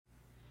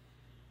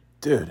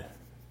dude,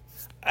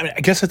 I mean,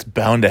 I guess it's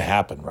bound to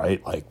happen,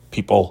 right? Like,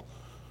 people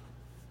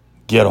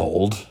get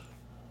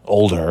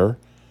older,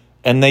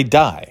 and they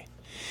die.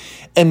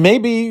 And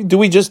maybe, do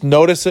we just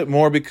notice it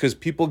more because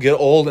people get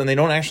old and they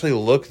don't actually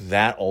look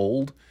that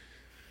old?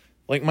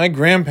 Like, my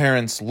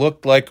grandparents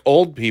looked like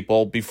old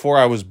people before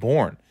I was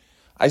born.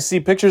 I see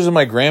pictures of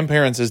my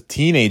grandparents as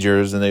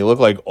teenagers and they look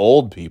like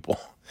old people.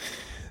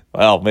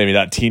 Well, maybe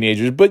not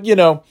teenagers, but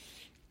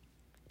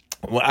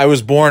when I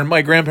was born,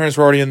 my grandparents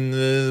were already in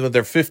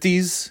their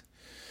 50s,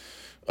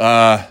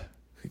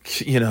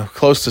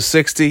 close to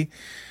 60.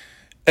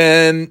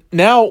 And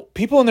now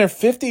people in their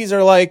 50s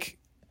are like,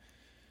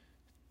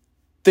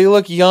 they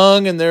look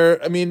young, and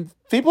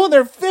people in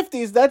their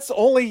 50s, that's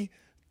only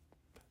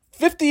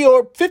 50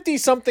 or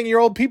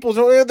 50-something-year-old people.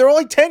 They're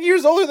only 10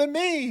 years older than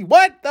me.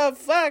 What the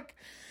fuck?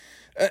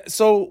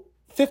 So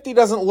 50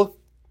 doesn't look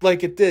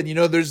like it did.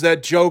 There's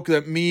that joke,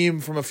 that meme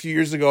from a few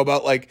years ago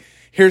about, like,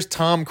 here's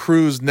Tom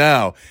Cruise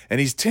now,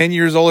 and he's 10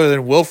 years older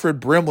than Wilfred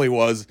Brimley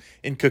was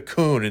in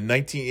Cocoon in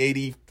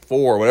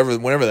 1984,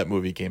 whenever that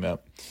movie came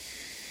out.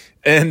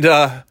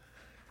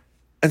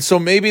 And so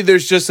maybe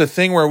there's just a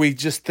thing where we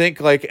just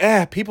think, like,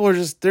 people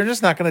they're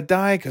just not going to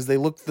die because they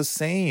look the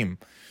same.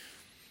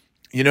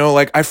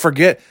 Like, I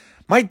forget,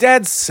 my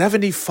dad's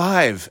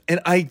 75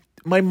 and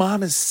my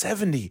mom is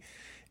 70,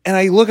 and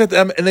I look at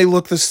them and they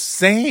look the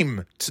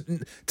same.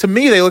 To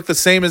me, they look the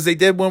same as they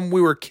did when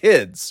we were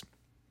kids.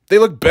 They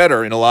look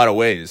better in a lot of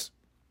ways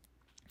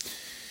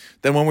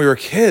than when we were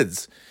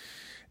kids.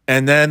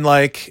 And then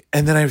I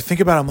think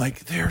about it, I'm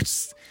like,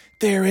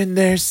 they're in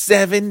their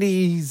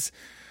 70s.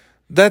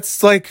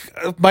 That's like,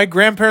 my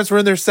grandparents were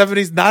in their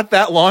 70s not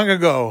that long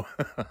ago.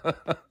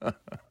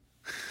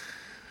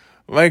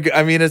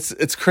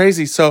 It's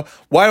crazy. So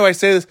why do I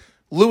say this?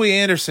 Louis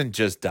Anderson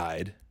just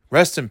died.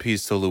 Rest in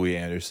peace to Louis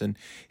Anderson.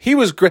 He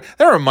was great.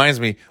 That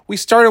reminds me, we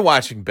started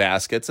watching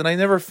Baskets, and I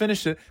never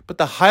finished it, but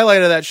the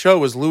highlight of that show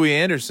was Louis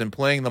Anderson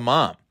playing the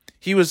mom.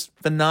 He was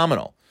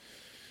phenomenal.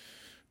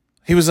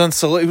 He was on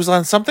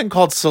something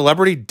called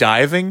Celebrity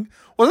Diving.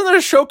 Wasn't there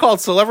a show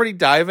called Celebrity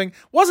Diving?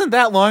 Wasn't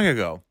that long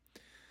ago.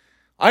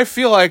 I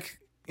feel like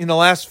in the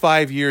last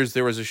 5 years,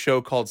 there was a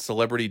show called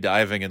Celebrity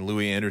Diving, and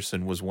Louis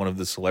Anderson was one of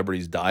the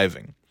celebrities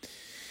diving.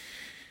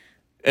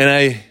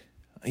 And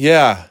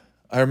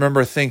I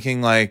remember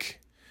thinking, like,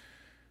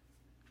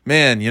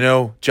 man,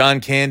 John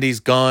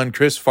Candy's gone,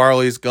 Chris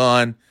Farley's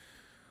gone,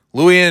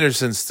 Louis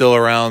Anderson's still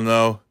around,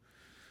 though.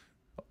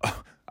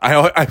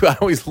 I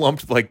always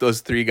lumped, like,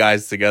 those three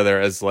guys together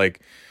as, like,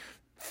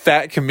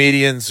 fat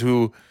comedians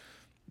who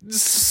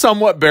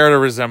somewhat bear a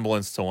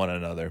resemblance to one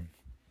another.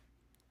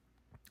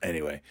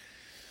 Anyway,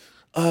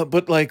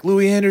 but, like,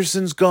 Louis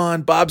Anderson's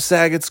gone, Bob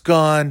Saget's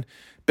gone,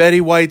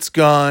 Betty White's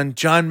gone,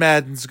 John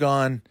Madden's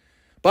gone.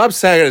 Bob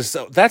Saget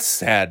that's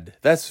sad.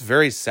 That's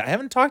very sad. I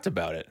haven't talked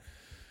about it.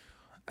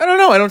 I don't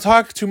know. I don't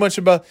talk too much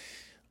about.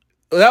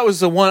 That was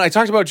the one I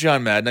talked about.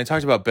 John Madden. I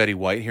talked about Betty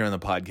White here on the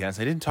podcast.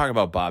 I didn't talk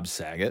about Bob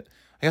Saget.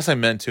 I guess I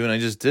meant to, and I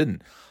just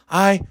didn't.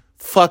 I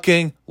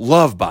fucking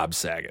love Bob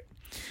Saget.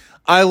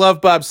 I love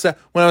Bob Saget.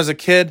 When I was a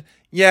kid,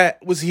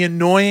 was he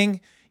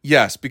annoying?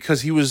 Yes,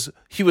 because he was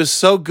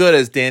so good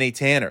as Danny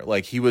Tanner.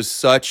 Like, he was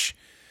such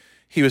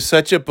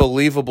a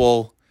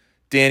believable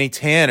Danny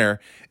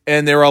Tanner,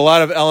 and there were a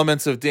lot of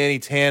elements of Danny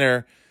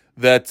Tanner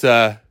that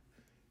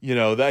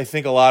I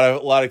think a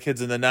lot of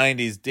kids in the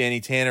 90s,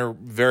 Danny Tanner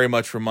very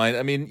much remind.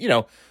 I mean,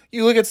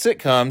 you look at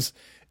sitcoms,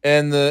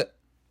 and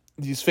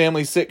these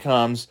family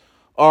sitcoms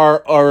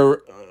are a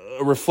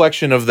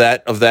reflection of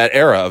that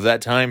era, of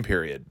that time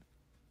period.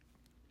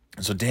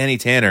 So Danny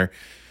Tanner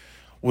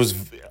was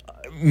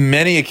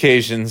many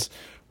occasions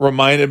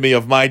reminded me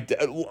of my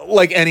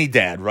like any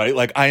dad, right?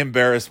 Like, I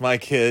embarrass my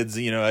kids,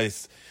 I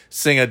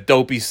sing a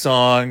dopey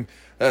song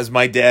as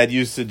my dad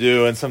used to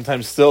do and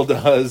sometimes still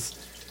does.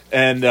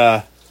 And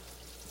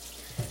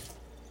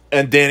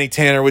Danny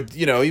Tanner would,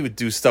 he would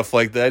do stuff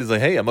like that. He's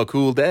like, hey, I'm a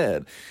cool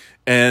dad.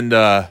 And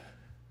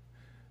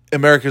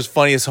America's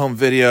Funniest Home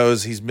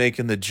Videos, he's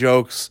making the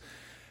jokes,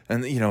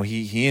 and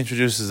he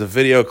introduces the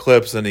video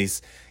clips, and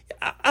he's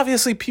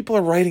obviously, people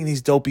are writing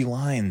these dopey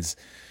lines.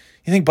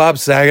 You think Bob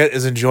Saget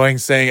is enjoying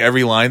saying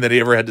every line that he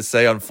ever had to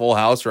say on Full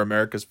House or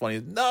America's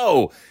Funniest?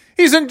 No,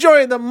 he's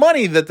enjoying the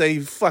money that they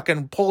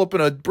fucking pull up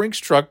in a Brinks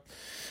truck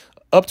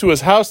up to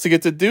his house to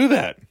get to do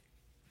that.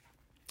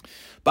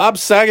 Bob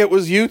Saget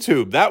was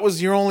YouTube. That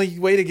was your only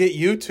way to get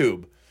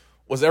YouTube,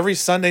 was every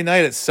Sunday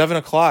night at 7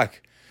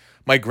 o'clock.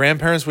 My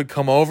grandparents would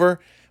come over,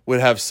 would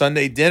have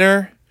Sunday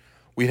dinner,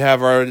 we'd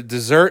have our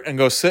dessert and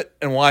go sit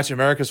and watch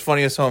America's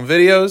Funniest Home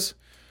Videos.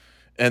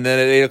 And then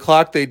at 8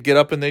 o'clock, they'd get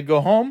up and they'd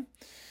go home.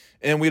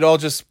 And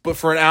but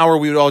for an hour,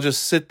 we would all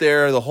just sit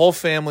there, the whole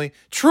family.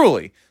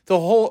 Truly,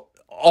 all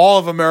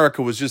of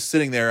America was just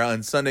sitting there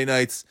on Sunday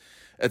nights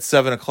at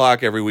 7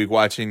 o'clock every week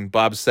watching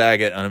Bob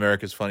Saget on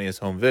America's Funniest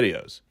Home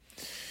Videos.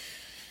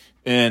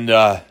 And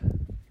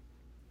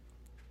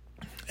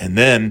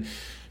then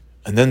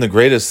the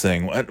greatest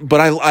thing, but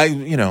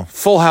I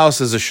Full House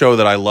is a show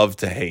that I love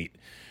to hate.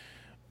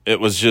 It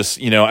was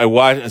just, I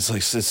watched,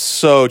 it's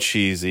so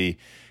cheesy.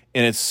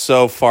 and it's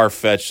so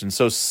far-fetched and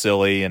so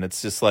silly, and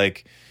it's just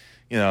like,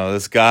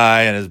 this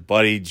guy and his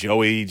buddy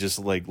Joey just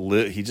like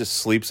he just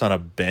sleeps on a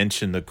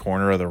bench in the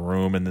corner of the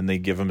room, and then they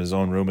give him his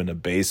own room in the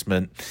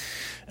basement,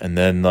 and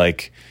then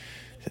like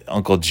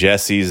Uncle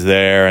Jesse's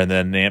there, and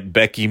then Aunt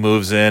Becky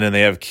moves in, and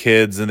they have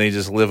kids, and they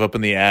just live up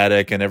in the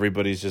attic, and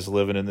everybody's just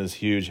living in this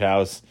huge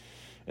house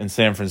in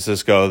San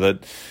Francisco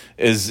that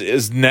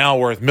is now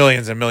worth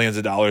millions and millions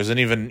of dollars, and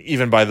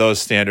even by those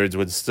standards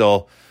would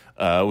still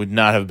would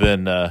not have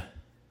been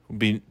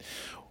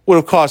would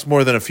have cost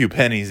more than a few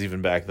pennies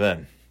even back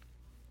then.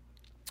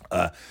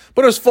 But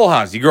it was Full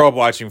House. You grow up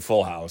watching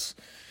Full House,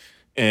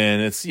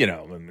 and it's it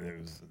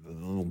was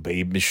little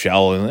babe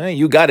Michelle, and hey,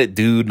 you got it,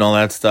 dude, and all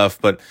that stuff.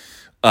 But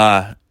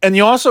and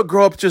you also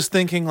grow up just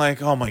thinking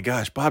like, oh my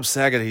gosh, Bob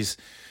Saget, he's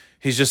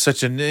just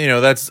such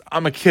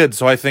I'm a kid,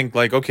 so I think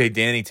like, okay,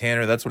 Danny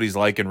Tanner, that's what he's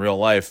like in real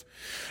life.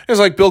 It's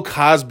like Bill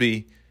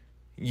Cosby.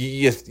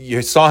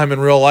 You saw him in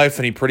real life,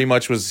 and he pretty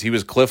much was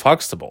Cliff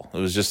Huxtable. It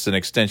was just an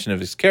extension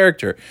of his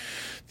character.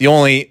 The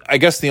only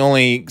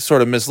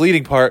sort of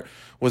misleading part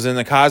was in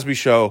the Cosby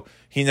Show,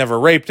 he never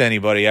raped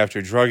anybody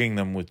after drugging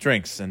them with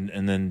drinks, and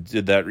then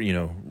did that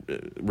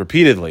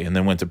repeatedly, and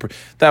then went to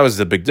that was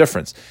the big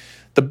difference.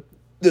 The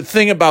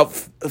thing about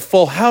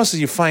Full House is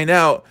you find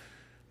out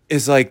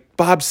is like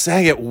Bob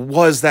Saget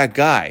was that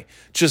guy,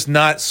 just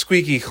not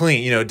squeaky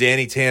clean.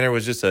 Danny Tanner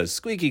was just a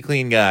squeaky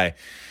clean guy,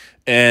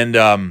 and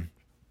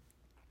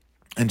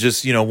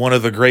just one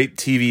of the great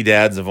TV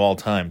dads of all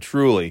time,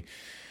 truly.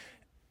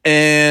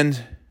 And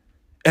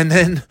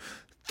then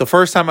the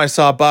first time I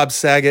saw Bob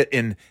Saget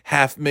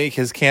make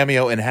his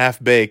cameo in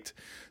Half Baked,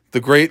 the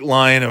great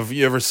line of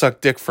 "You ever suck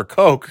dick for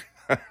coke?"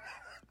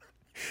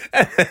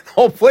 And the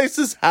whole place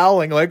is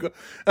howling. Like,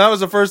 that was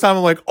the first time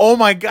I'm like, oh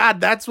my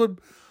God, that's what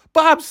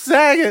Bob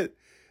Saget,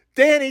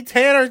 Danny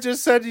Tanner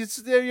just said. You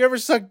ever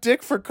suck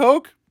dick for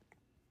coke?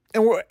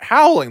 And we're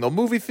howling. The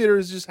movie theater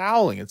is just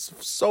howling. It's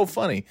so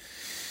funny.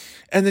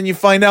 And then you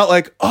find out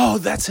like, oh,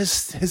 that's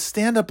his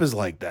stand-up is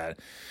like that.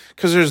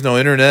 Because there's no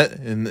internet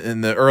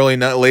in the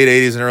late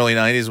 80s and early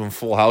 90s when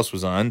Full House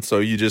was on. So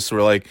you just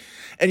were like,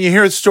 and you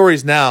hear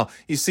stories now.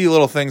 You see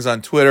little things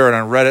on Twitter and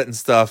on Reddit and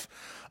stuff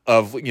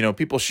of,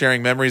 people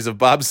sharing memories of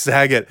Bob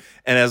Saget,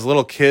 and as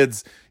little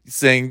kids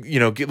saying,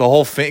 get the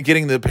whole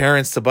getting the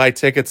parents to buy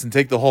tickets and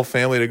take the whole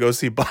family to go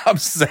see Bob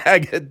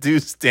Saget do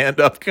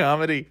stand-up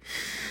comedy.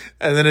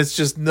 And then it's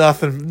just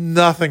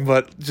nothing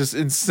but just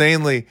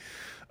insanely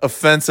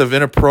offensive,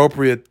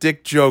 inappropriate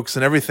dick jokes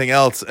and everything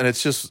else. And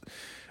it's just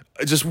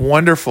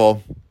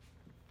wonderful.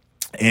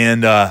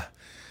 And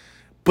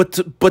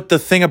but the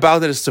thing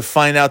about it is to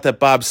find out that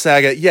Bob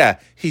Saget,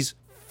 he's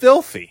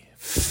filthy,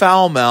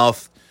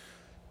 foul-mouthed,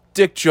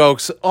 dick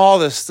jokes, all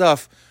this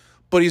stuff,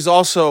 but he's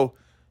also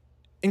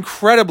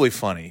incredibly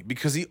funny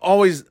because he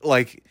always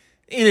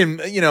he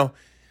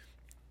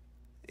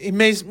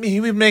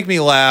would make me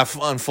laugh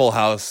on Full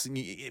House.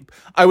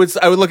 I would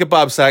look at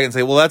Bob Saget and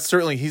say, well,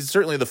 he's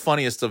certainly the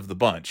funniest of the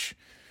bunch.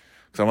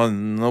 Because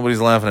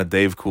nobody's laughing at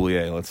Dave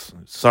Coulier.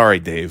 Sorry,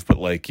 Dave, but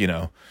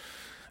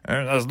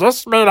is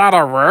this made out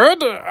of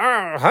wood?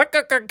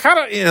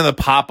 The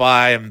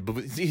Popeye, and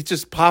he's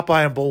just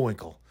Popeye and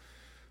Bullwinkle.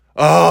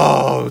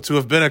 Oh, to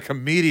have been a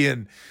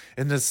comedian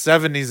in the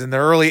 70s and the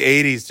early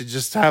 80s, to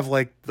just have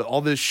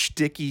all this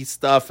shticky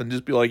stuff and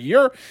just be like,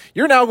 you're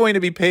now going to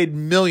be paid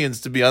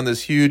millions to be on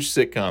this huge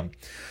sitcom.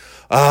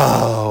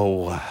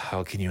 Oh,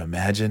 how can you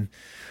imagine?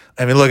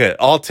 I mean, look at it.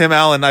 All Tim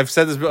Allen, I've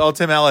said this, but all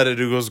Tim Allen had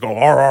to do was go,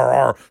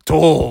 R,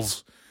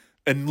 tools.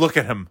 And look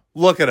at him.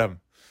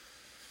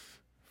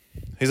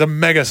 He's a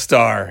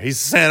megastar. He's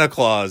Santa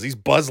Claus. He's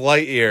Buzz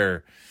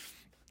Lightyear.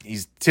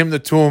 He's Tim the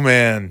Tool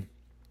Man.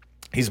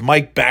 He's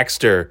Mike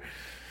Baxter.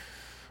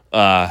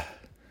 By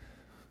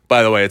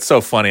the way, it's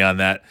so funny on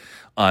that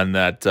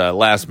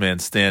Last Man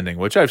Standing,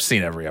 which I've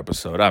seen every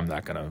episode. I'm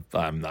not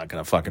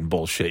gonna fucking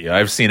bullshit you.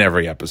 I've seen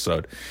every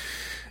episode.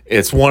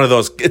 It's one of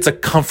those. It's a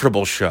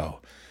comfortable show.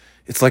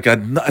 It's like I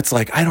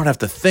don't have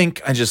to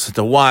think. I just have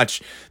to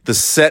watch. The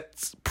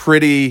set's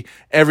pretty.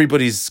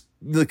 Everybody's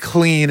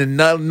clean and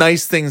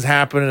nice things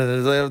happen.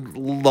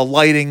 And the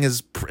lighting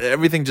is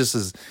everything. Just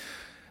is.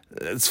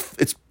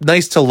 It's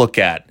nice to look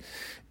at.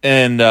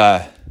 And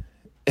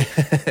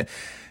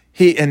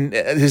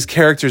his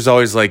character's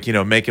always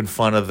making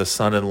fun of the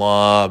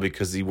son-in-law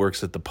because he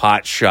works at the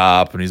pot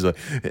shop, and he's like,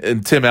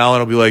 and Tim Allen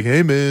will be like,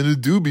 hey man, the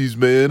doobies,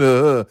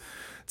 man.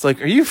 It's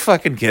like, are you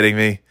fucking kidding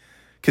me?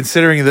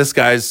 Considering this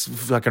guy's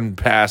fucking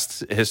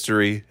past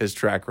history, his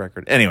track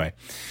record. Anyway,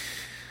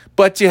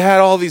 but you had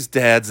all these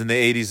dads in the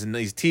 80s and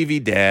these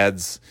TV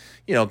dads,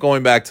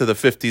 going back to the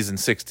 50s and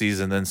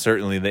 60s, and then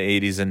certainly the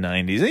 80s and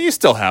 90s, and you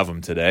still have them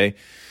today.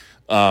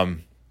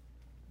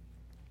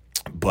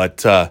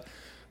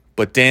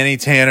 But Danny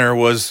Tanner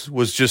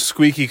was just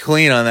squeaky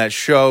clean on that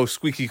show,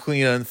 squeaky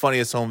clean on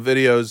Funniest Home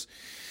Videos.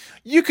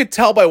 You could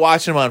tell by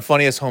watching him on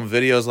Funniest Home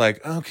Videos,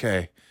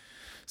 okay,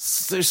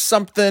 there's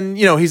something,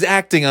 he's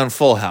acting on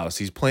Full House.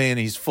 He's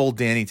full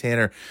Danny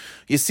Tanner.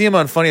 You see him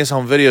on Funniest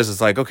Home Videos,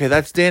 it's like, okay,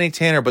 that's Danny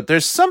Tanner, but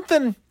there's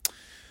something,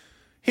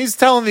 he's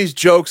telling these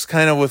jokes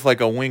kind of with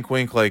like a wink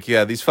wink, like,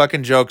 yeah, these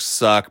fucking jokes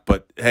suck,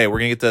 but hey, we're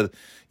gonna get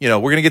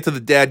to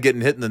the dad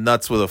getting hit in the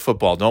nuts with a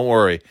football. Don't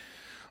worry.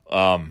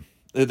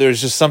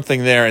 There's just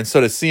something there. And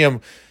so to see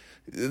him,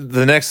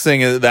 the next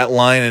thing, that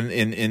line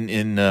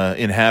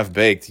in Half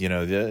Baked,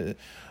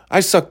 I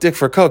suck dick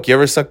for Coke. You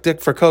ever suck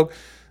dick for Coke?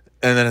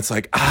 And then it's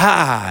like,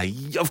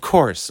 of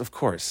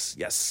course,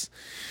 yes.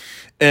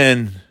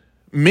 And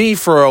me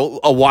for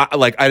a while,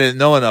 like, I didn't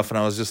know enough, and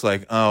I was just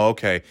like, oh,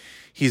 okay,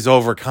 he's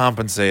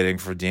overcompensating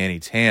for Danny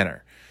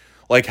Tanner.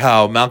 Like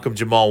how Malcolm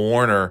Jamal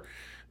Warner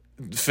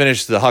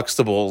finished the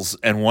Huxtables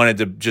and wanted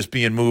to just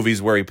be in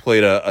movies where he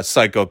played a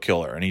psycho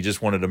killer, and he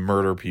just wanted to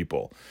murder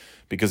people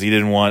because he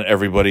didn't want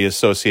everybody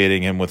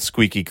associating him with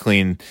squeaky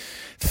clean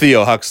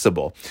Theo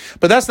Huxtable.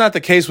 But that's not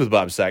the case with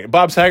Bob Saget.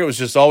 Bob Saget was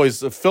just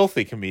always a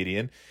filthy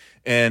comedian,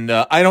 and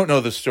I don't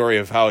know the story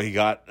of how he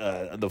got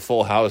the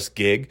Full House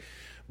gig,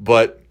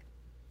 but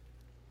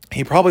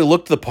he probably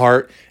looked the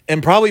part,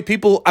 and probably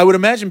I would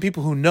imagine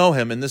people who know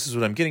him, and this is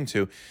what I'm getting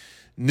to,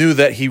 knew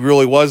that he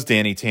really was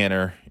Danny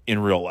Tanner in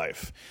real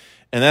life.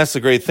 And that's the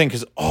great thing,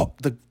 because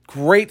the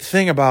great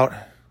thing about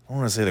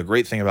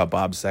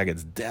Bob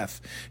Saget's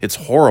death, it's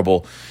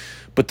horrible,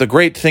 but the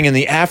great thing in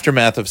the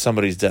aftermath of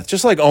somebody's death,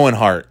 just like Owen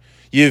Hart,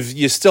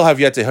 you still have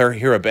yet to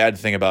hear a bad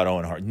thing about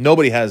Owen Hart.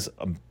 Nobody has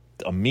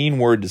a mean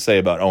word to say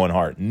about Owen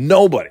Hart.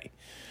 Nobody.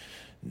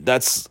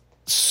 That's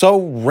so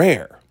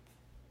rare.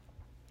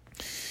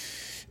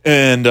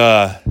 And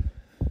Bob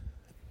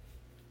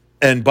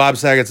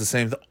Saget's the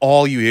same.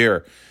 All you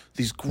hear,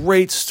 these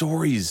great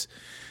stories.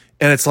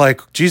 And it's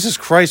like, Jesus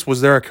Christ,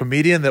 was there a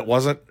comedian that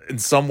wasn't in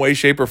some way,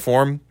 shape, or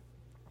form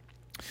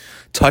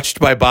touched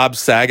by Bob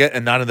Saget,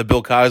 and not in the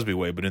Bill Cosby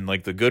way, but in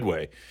like the good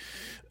way?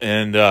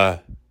 And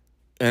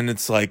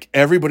it's like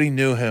everybody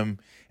knew him.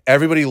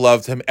 Everybody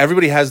loved him.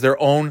 Everybody has their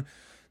own,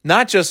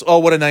 not just, oh,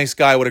 what a nice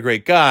guy, what a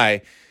great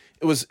guy.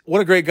 It was,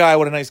 what a great guy,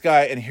 what a nice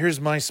guy. And here's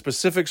my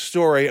specific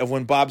story of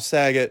when Bob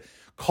Saget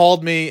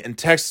called me and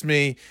texted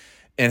me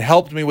and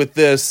helped me with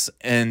this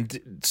and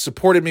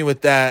supported me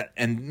with that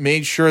and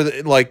made sure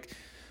that, like,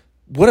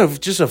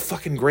 just a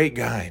fucking great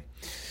guy.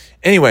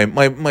 Anyway,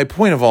 my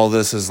point of all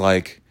this is,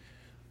 like,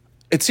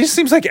 it just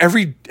seems like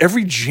every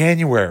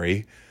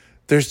January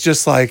there's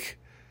just like,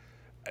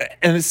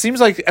 and it seems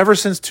like ever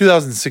since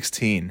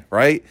 2016,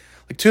 right?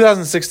 Like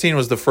 2016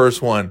 was the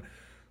first one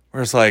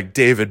where it's like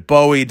David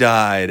Bowie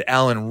died,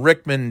 Alan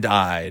Rickman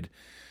died.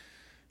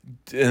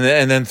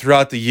 And then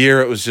throughout the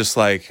year, it was just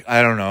like,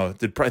 I don't know.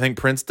 I think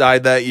Prince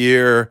died that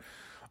year.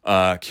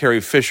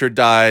 Carrie Fisher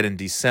died in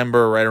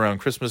December, right around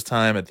Christmas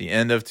time at the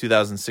end of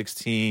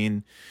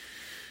 2016.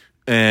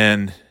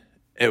 And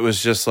it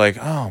was just like,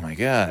 oh my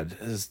God,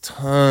 there's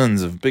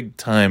tons of big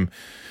time.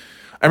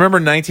 I remember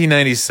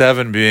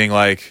 1997 being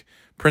like,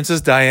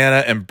 Princess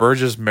Diana and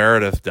Burgess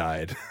Meredith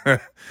died.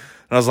 And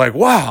I was like,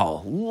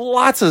 wow,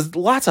 lots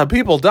of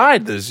people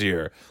died this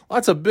year.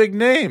 Lots of big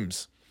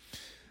names.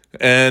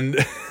 And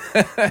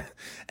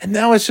and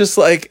now it's just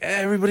like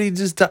everybody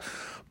just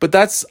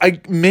but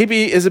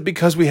maybe is it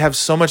because we have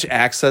so much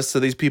access to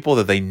these people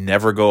that they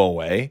never go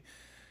away?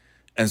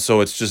 And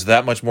so it's just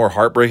that much more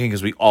heartbreaking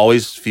because we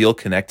always feel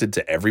connected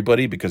to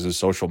everybody because of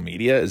social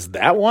media. Is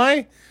that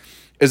why?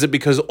 Is it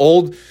because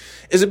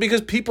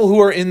people who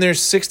are in their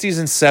 60s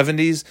and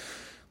 70s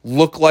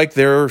look like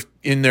they're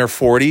in their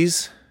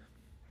 40s?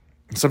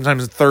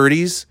 Sometimes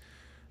 30s,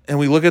 and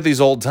we look at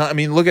these old times. I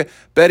mean, look at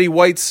Betty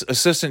White's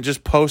assistant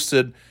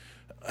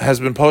has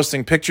been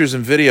posting pictures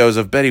and videos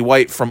of Betty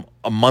White from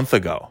a month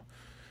ago,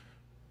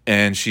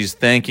 and she's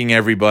thanking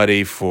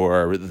everybody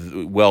for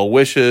well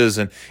wishes,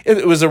 and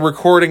it was a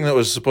recording that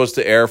was supposed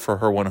to air for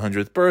her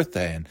 100th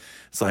birthday, and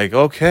it's like,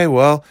 okay,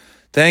 well,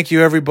 thank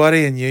you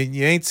everybody, and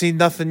you ain't seen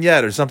nothing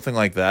yet, or something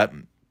like that,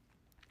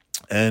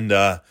 and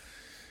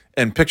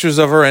pictures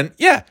of her, and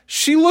yeah,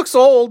 she looks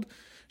old.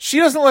 She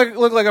doesn't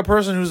look like a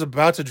person who's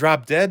about to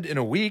drop dead in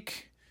a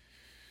week.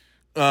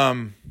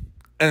 And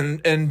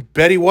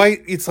Betty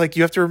White, it's like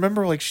you have to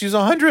remember, like, she's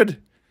 100.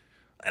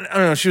 I don't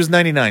know, she was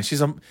 99.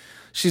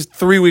 She's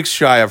 3 weeks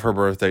shy of her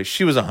birthday.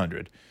 She was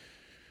 100.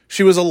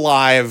 She was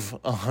alive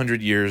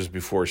 100 years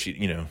before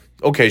she,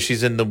 okay,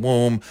 she's in the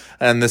womb,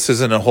 and this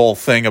isn't a whole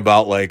thing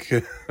about like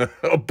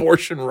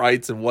abortion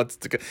rights and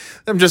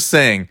I'm just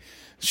saying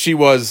she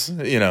was,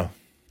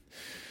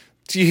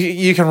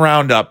 you can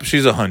round up.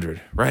 She's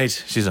 100,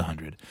 right? She's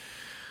 100.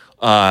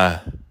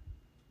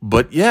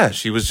 But yeah,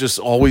 she was just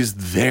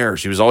always there.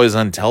 She was always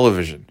on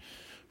television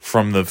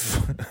from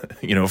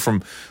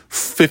from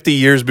 50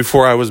 years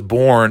before I was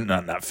born.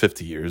 Not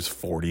 50 years,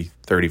 40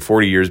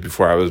 years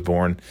before I was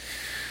born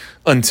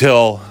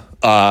until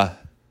now.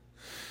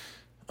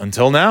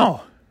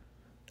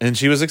 And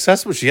she was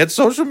accessible. She had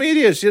social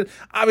media.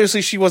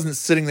 Obviously she wasn't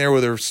sitting there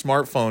with her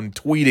smartphone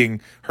tweeting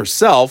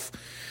herself.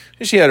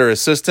 She had her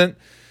assistant.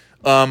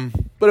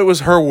 But it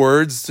was her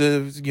words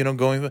to,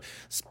 going,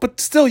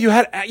 but still you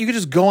could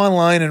just go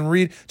online and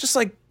read, just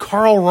like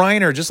Carl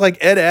Reiner, just like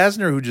Ed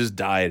Asner, who just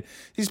died.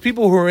 These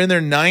people who are in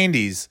their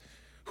 90s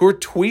who are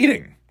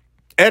tweeting.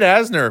 Ed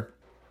Asner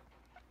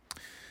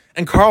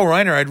And Carl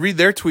Reiner, I'd read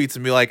their tweets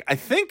and be like, I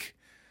think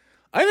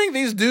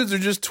these dudes are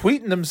just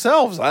tweeting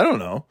themselves. I don't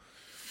know.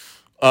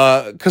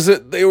 Because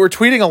they were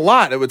tweeting a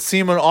lot. It would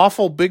seem an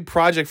awful big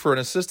project for an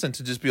assistant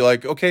to just be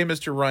like, okay,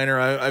 Mr. Reiner,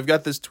 I've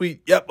got this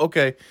tweet. Yep,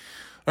 okay.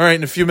 All right,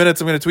 in a few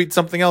minutes, I'm going to tweet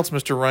something else,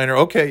 Mr. Reiner.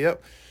 Okay,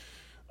 yep.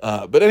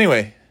 But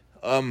anyway,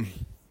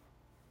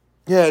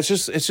 yeah, it's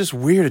just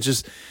weird.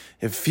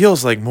 It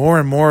feels like more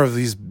and more of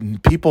these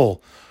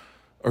people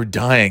are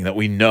dying that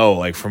we know,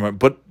 like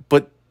but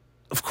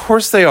of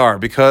course they are,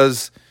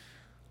 because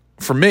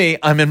for me,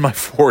 I'm in my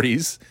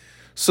 40s.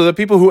 So the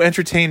people who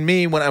entertained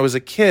me when I was a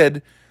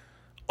kid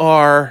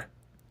are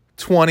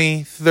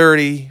 20,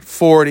 30,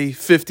 40,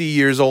 50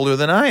 years older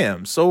than I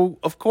am. So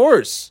of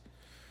course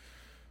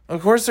they're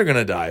going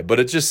to die. But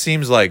it just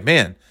seems like,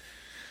 man,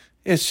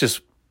 it's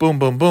just boom,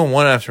 boom, boom,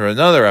 one after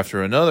another,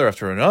 after another,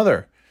 after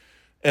another.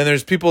 And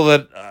there's people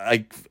that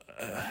I've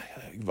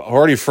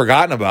already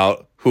forgotten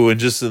about who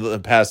just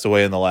passed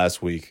away in the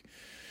last week.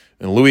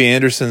 And Louis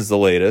Anderson's the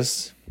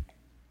latest.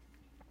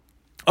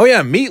 Oh,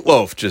 yeah,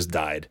 Meatloaf just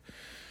died.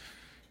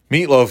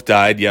 Meatloaf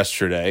died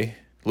yesterday.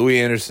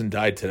 Louis Anderson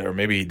died today, or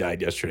maybe he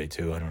died yesterday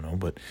too. I don't know.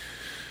 But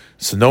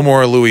so no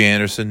more Louis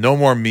Anderson, no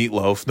more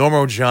Meatloaf, no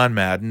more John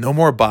Madden, no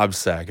more Bob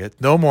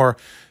Saget, no more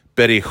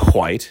Betty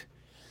White.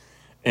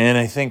 And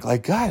I think,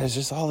 like, God, it's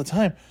just all the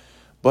time.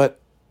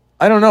 But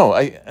I don't know.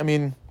 I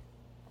mean,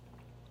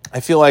 I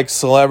feel like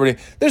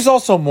there's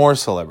also more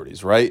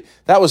celebrities, right?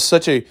 That was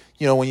such a,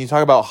 when you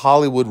talk about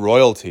Hollywood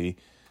royalty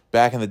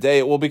back in the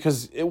day, well,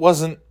 because it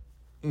wasn't,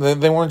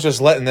 they weren't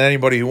just letting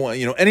anybody who want,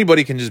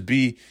 anybody can just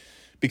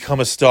become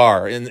a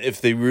star. And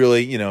if they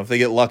really, if they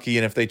get lucky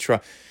and if they try,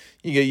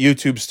 you get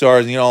YouTube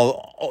stars,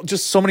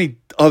 just so many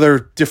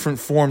other different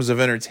forms of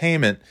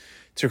entertainment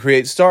to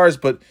create stars.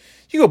 But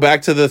you go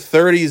back to the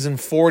 30s and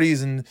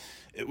 40s and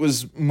it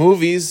was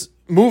movies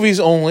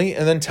only,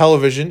 and then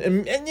television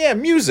and yeah,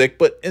 music.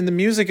 But in the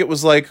music, it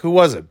was like, who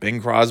was it?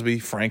 Bing Crosby,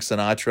 Frank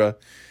Sinatra,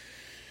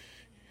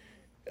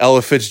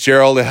 Ella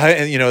Fitzgerald,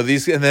 and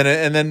these, and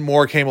then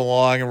more came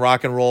along, and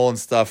rock and roll and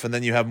stuff, and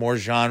then you have more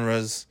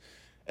genres,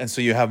 and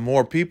so you have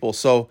more people.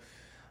 So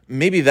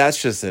maybe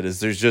that's just it. Is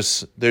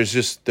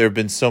there have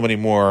been so many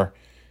more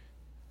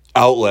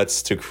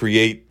outlets to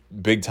create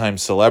big time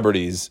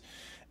celebrities,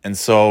 and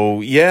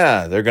so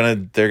yeah, they're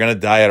gonna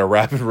die at a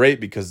rapid rate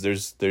because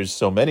there's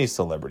so many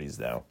celebrities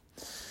now.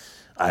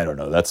 I don't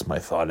know. That's my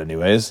thought,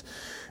 anyways.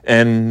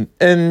 And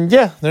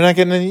yeah, they're not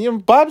getting any.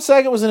 Bob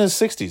Saget was in his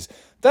 60s.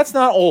 That's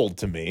not old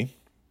to me.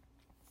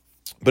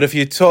 But if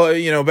you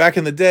back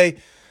in the day,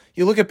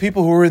 you look at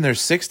people who were in their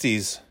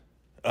 60s,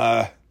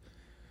 a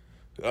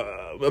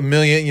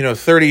million,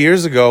 30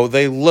 years ago,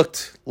 they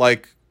looked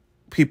like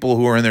people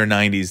who are in their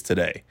 90s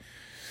today.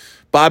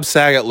 Bob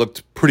Saget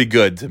looked pretty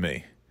good to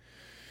me.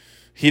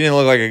 He didn't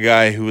look like a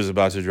guy who was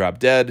about to drop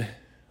dead.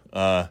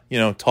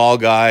 Tall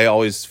guy,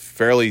 always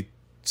fairly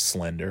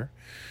slender.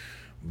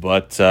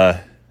 But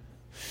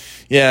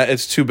yeah,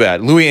 it's too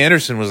bad. Louis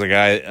Anderson was a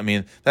guy, I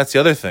mean, that's the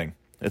other thing.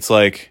 It's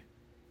like,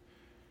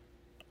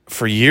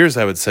 for years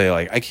I would say,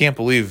 like, I can't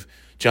believe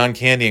John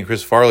Candy and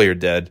Chris Farley are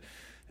dead.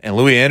 And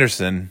Louis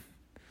Anderson,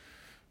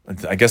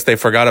 I guess they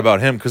forgot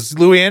about him, because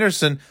Louis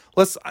Anderson,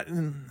 he's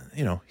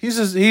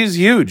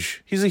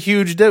huge. He's a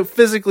huge,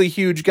 physically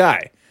huge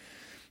guy.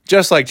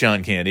 Just like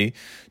John Candy,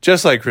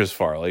 just like Chris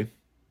Farley.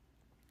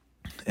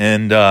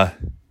 And I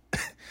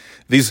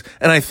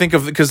think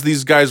because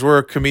these guys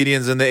were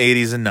comedians in the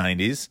 80s and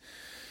 90s.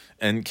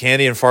 And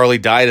Candy and Farley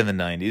died in the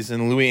 90s,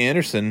 and Louis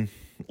Anderson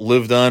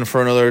lived on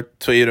for another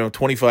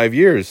 25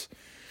 years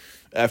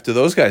after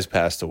those guys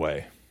passed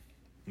away.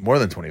 More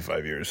than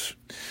 25 years.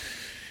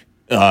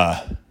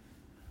 And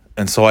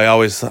so I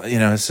always thought,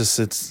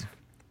 it's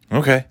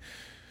okay.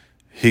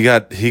 He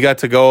got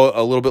to go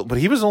a little bit, but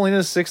he was only in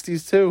his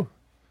 60s too.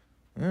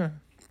 Yeah.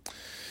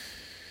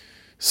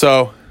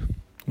 So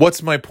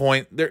what's my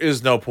point? There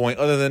is no point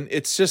other than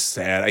it's just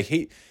sad.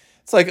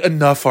 It's like,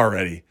 enough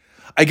already.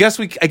 I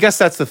guess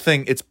that's the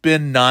thing. It's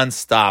been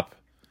nonstop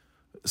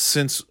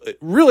since, it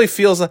really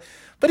feels like,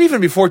 but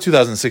even before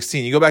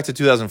 2016, you go back to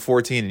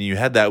 2014 and you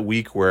had that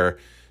week where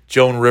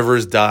Joan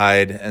Rivers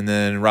died, and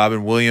then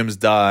Robin Williams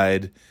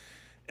died,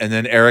 and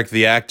then Eric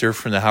the actor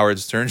from the Howard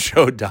Stern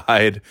show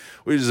died,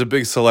 which is a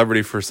big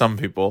celebrity for some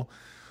people.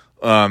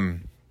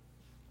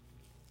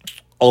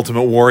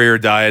 Ultimate Warrior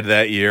died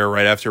that year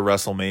right after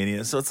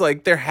WrestleMania. So it's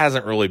like there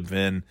hasn't really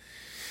been,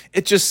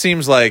 it just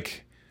seems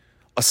like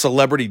a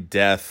celebrity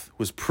death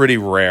was pretty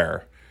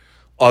rare,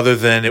 other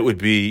than it would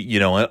be,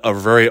 a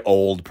very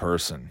old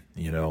person,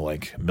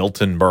 like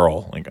Milton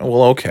Berle. Like,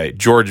 well, okay,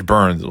 George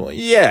Burns. Well,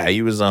 yeah,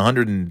 he was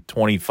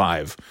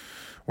 125,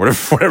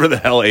 whatever the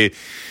hell.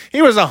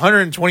 He was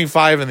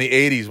 125 in the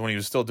 80s when he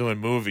was still doing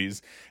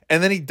movies.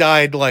 And then he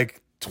died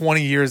like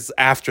 20 years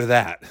after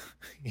that.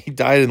 He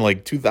died in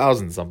like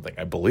 2000 something,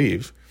 I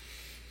believe.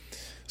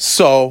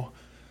 So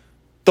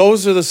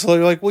those are the,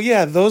 like, well,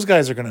 yeah, those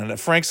guys are going to,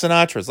 Frank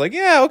Sinatra's like,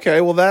 yeah,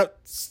 okay, well,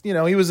 that's,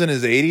 he was in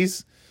his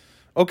 80s.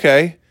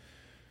 Okay.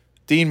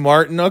 Dean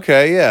Martin,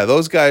 okay, yeah,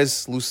 those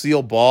guys,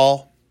 Lucille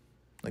Ball,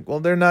 Like,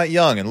 well, they're not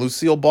young, and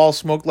Lucille Ball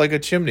smoked like a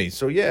chimney,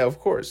 so yeah, of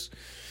course.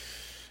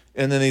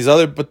 And then these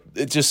other, but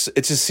it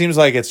just seems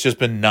like it's just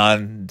been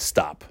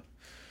nonstop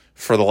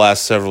for the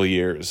last several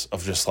years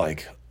of just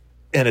like,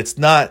 and it's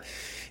not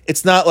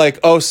like,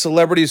 oh,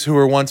 celebrities who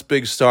were once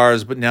big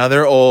stars, but now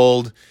they're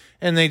old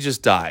and they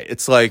just die.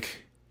 It's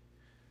like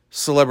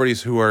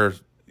celebrities who are,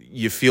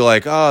 you feel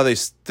like, oh,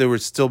 there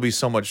would still be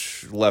so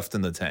much left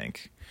in the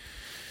tank.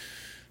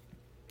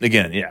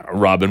 Again, yeah,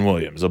 Robin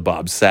Williams, a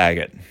Bob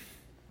Saget.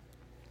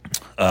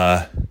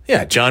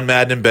 Yeah, John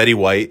Madden and Betty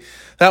White.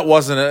 That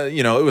wasn't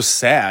it was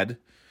sad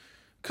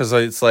because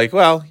it's like,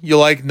 well, you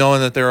like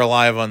knowing that they're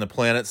alive on the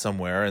planet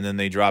somewhere and then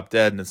they drop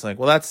dead and it's like,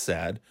 well, that's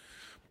sad.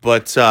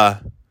 But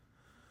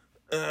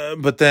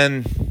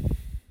then,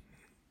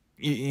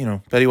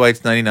 Betty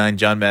White's 99,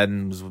 John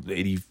Madden was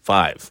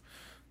 85.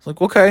 It's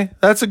like, okay,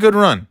 that's a good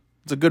run.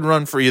 It's a good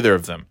run for either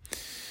of them.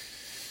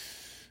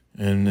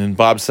 And then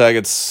Bob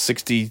Saget's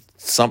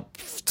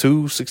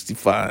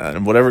 65,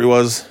 and whatever he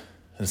was.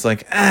 It's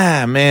like,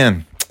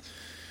 man,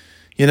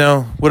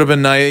 would have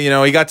been nice.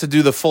 He got to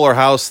do the Fuller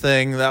House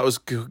thing. That was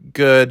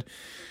good.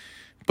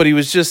 But he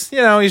was just,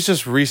 he's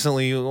just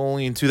recently,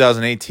 only in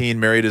 2018,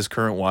 married his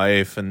current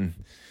wife. And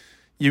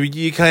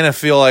you kind of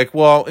feel like,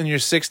 well, in your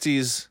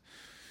 60s,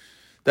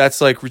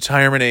 that's like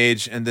retirement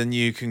age. And then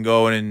you can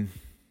go and,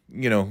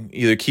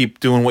 either keep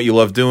doing what you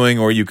love doing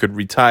or you could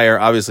retire.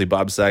 Obviously,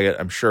 Bob Saget,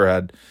 I'm sure,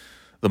 had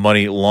the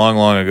money long,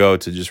 long ago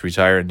to just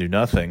retire and do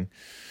nothing.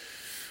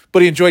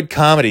 But he enjoyed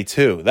comedy,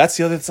 too. That's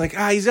the other. It's like,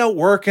 he's out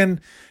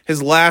working.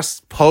 His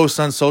last post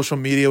on social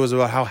media was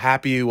about how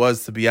happy he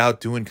was to be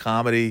out doing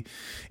comedy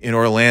in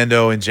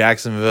Orlando and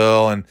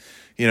Jacksonville and,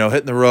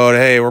 hitting the road.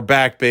 Hey, we're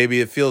back,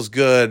 baby. It feels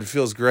good. It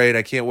feels great.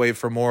 I can't wait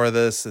for more of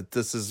this.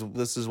 This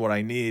is what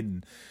I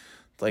need.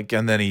 And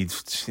then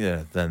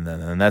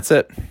then that's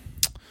it.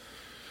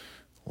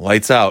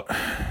 Lights out.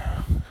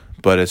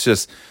 But it's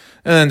just,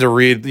 and then to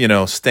read,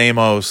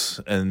 Stamos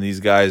and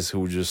these guys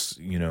who just,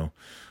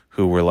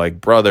 who were like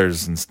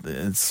brothers, and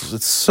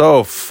it's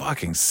so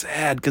fucking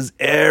sad because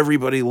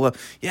everybody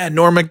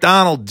Norm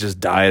Macdonald just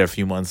died a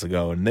few months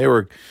ago, and they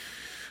were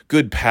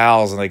good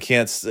pals, and I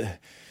can't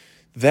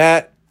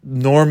that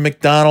Norm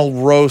Macdonald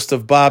roast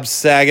of Bob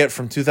Saget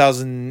from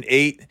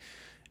 2008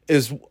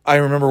 I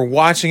remember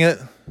watching it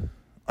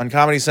on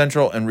Comedy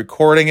Central and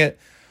recording it.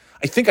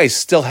 I think I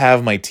still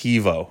have my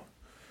TiVo.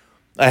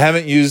 I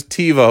haven't used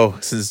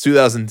TiVo since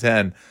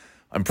 2010.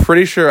 I'm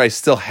pretty sure I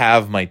still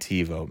have my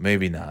TiVo,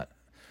 maybe not.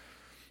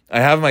 I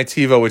have my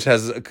TiVo, which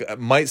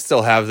might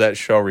still have that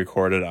show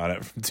recorded on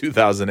it from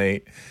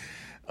 2008.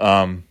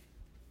 And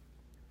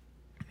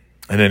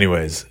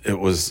anyways, it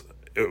was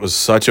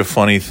such a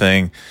funny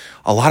thing.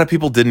 A lot of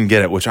people didn't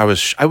get it, which I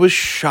was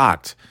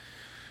shocked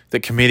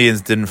that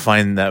comedians didn't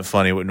find that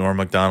funny. What Norm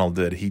Macdonald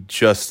did, he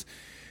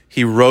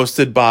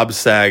roasted Bob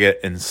Saget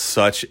in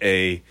such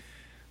a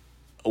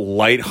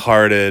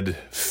lighthearted,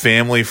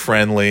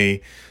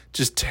 family-friendly,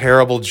 just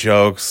terrible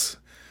jokes,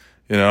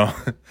 Cloris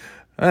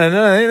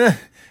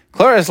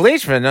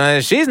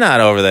Leachman, she's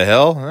not over the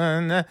hill.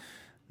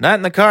 Not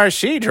in the car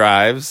she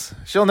drives.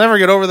 She'll never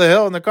get over the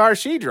hill in the car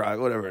she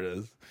drives, whatever it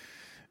is.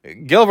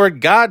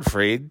 Gilbert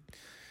Gottfried,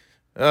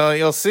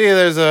 you'll see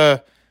there's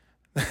a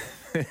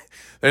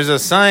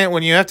sign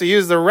when you have to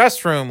use the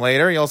restroom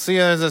later. You'll see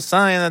there's a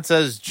sign that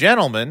says,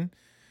 "Gentlemen,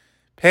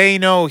 pay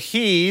no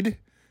heed."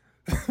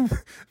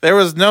 There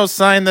was no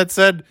sign that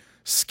said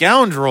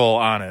 "scoundrel"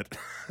 on it.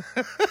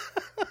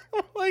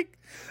 Like,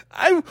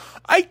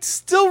 I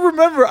still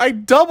remember, I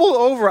doubled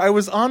over. I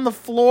was on the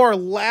floor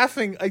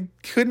laughing. I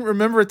couldn't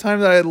remember a time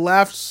that I had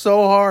laughed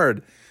so hard.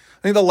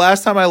 I think the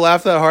last time I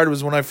laughed that hard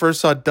was when I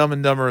first saw Dumb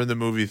and Dumber in the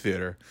movie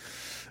theater.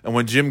 And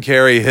when Jim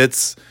Carrey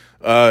hits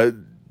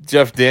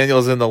Jeff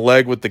Daniels in the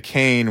leg with the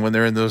cane when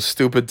they're in those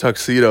stupid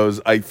tuxedos,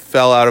 I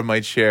fell out of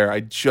my chair.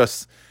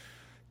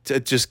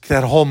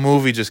 That whole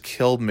movie just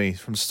killed me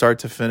from start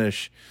to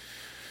finish.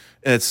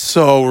 And it's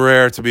so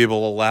rare to be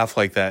able to laugh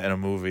like that in a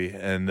movie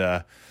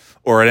and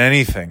or at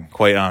anything,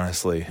 quite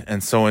honestly.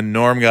 And so when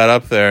Norm got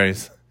up there,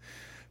 he's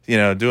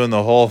doing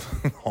the whole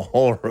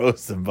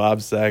roast of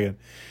Bob Saget.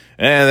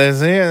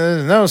 And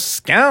there's no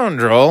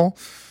scoundrel.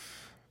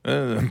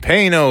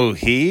 Pay no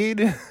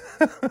heed.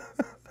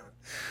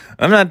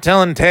 I'm not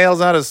telling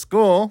tales out of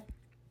school.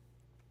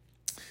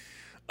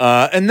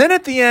 And then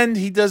at the end,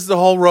 he does the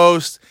whole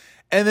roast.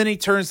 And then he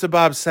turns to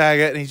Bob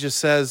Saget and he just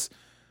says,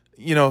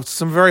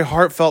 some very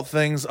heartfelt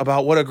things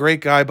about what a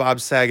great guy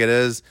Bob Saget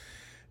is.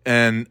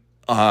 And,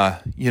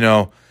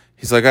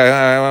 he's like,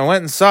 I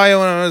went and saw you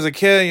when I was a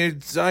kid. You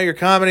saw your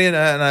comedy and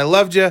I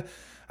loved you.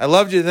 I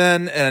loved you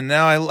then. And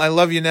now I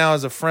love you now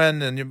as a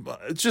friend. And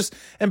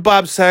and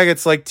Bob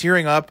Saget's like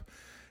tearing up.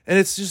 And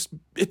it's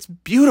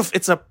beautiful.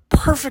 It's a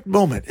perfect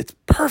moment. It's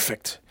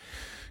perfect.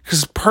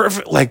 Because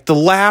perfect, like the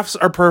laughs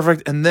are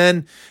perfect.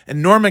 And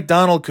Norm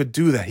Macdonald could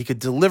do that. He could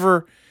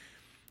deliver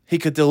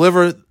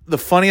the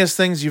funniest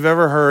things you've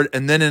ever heard.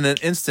 And then in an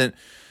instant,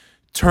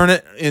 turn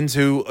it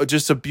into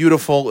just a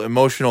beautiful,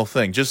 emotional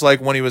thing. Just like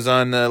when he was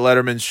on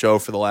Letterman's show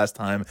for the last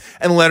time.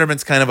 And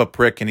Letterman's kind of a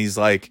prick. And he's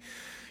like,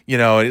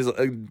 he's,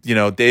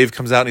 Dave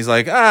comes out and he's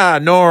like,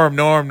 Norm,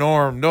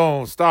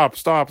 no, stop.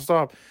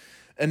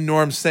 And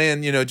Norm's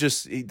saying,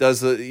 just, he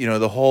does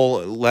the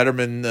whole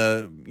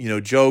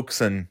Letterman,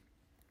 jokes and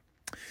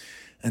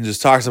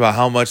just talks about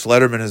how much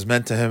Letterman has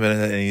meant to him,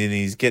 and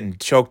he's getting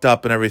choked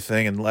up and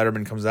everything. And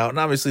Letterman comes out, and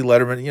obviously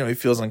Letterman, he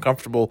feels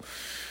uncomfortable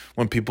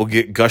when people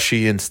get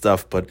gushy and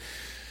stuff, but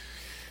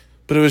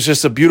it was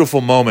just a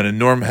beautiful moment. And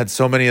Norm had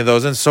so many of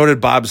those, and so did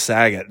Bob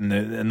Saget. And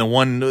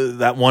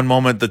that one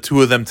moment, the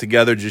two of them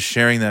together, just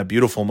sharing that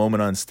beautiful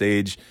moment on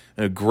stage,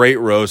 a great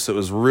roast. It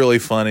was really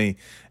funny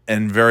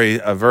and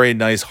a very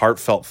nice,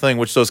 heartfelt thing.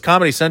 Which those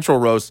Comedy Central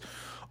roasts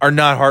are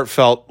not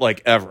heartfelt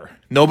like ever.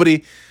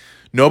 Nobody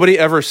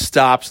ever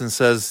stops and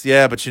says,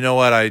 "Yeah, but you know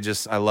what? I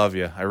love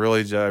you. I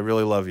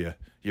really love you.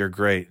 You're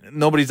great."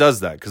 Nobody does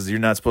that because you're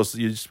not supposed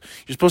to. You're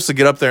supposed to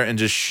get up there and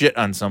just shit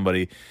on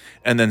somebody,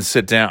 and then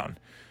sit down.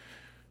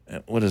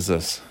 What is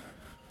this?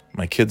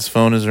 My kid's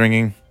phone is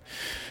ringing.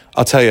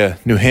 I'll tell you,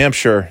 New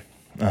Hampshire.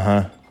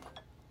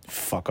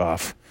 Fuck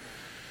off.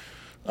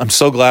 I'm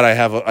so glad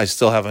I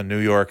still have a New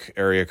York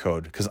area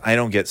code because I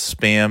don't get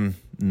spam.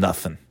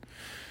 Nothing.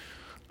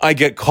 I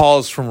get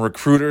calls from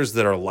recruiters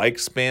that are like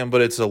spam,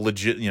 but it's a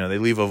legit, they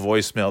leave a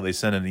voicemail, they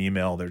send an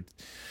email.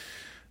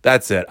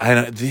 That's it.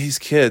 These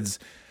kids,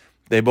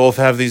 they both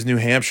have these New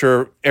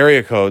Hampshire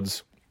area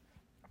codes,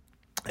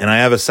 and I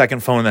have a second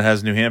phone that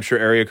has New Hampshire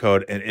area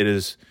code, and it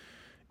is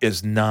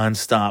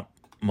nonstop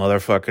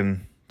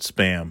motherfucking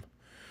spam.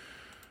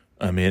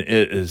 I mean,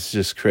 it is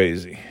just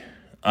crazy.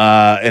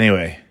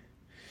 Anyway.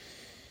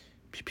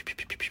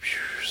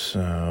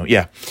 So,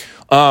 yeah.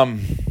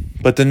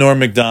 But the Norm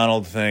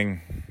Macdonald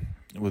thing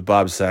with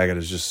Bob Saget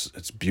is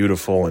it's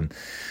beautiful,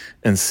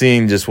 and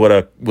seeing just what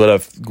a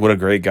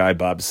great guy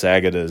Bob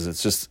Saget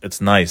is.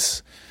 It's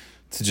nice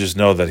to just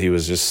know that he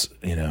was just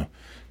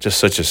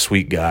such a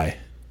sweet guy,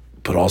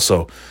 but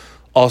also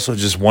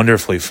just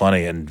wonderfully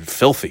funny and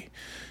filthy,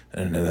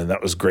 and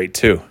that was great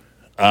too.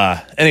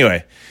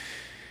 Anyway,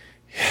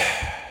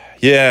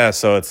 yeah.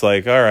 So it's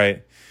like, all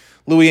right,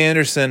 Louis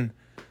Anderson.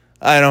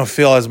 I don't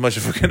feel as much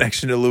of a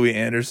connection to Louis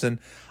Anderson.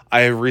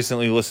 I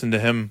recently listened to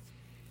him.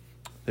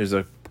 There's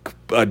a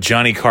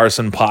Johnny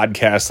Carson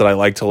podcast that I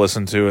like to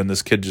listen to, and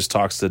this kid just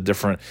talks to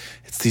different.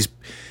 It's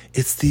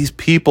these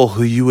people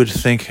who you would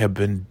think have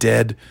been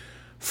dead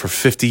for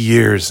 50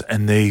 years,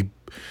 and he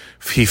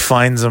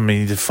finds them.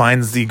 And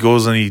he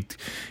goes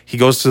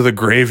to the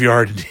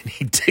graveyard and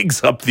he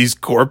digs up these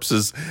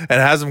corpses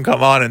and has them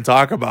come on and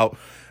talk about.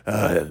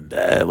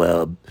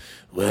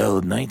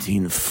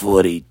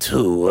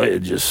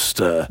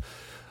 1942.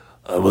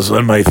 I was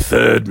on my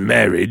third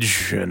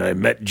marriage, and I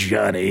met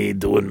Johnny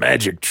doing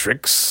magic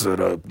tricks at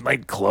a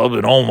nightclub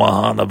in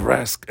Omaha,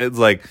 Nebraska. It's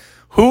like,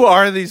 who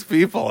are these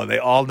people? And they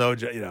all know,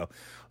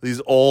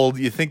 these old.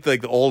 You think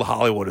like the old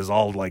Hollywood is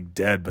all like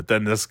dead, but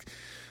then this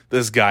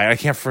guy, I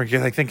can't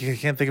think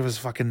of his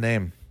fucking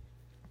name.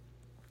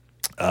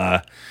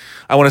 I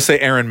want to say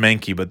Aaron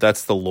Mahnke, but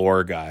that's the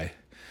lore guy.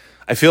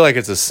 I feel like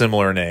it's a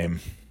similar name.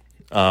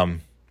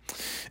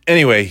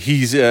 Anyway,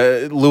 he's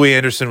Louis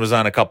Anderson was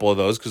on a couple of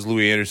those because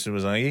Louis Anderson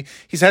was on.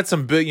 He's had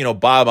some big,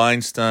 Bob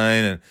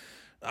Einstein and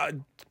a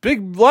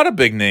lot of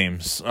big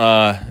names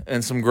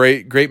and some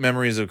great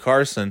memories of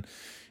Carson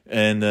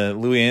and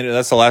Louis Anderson.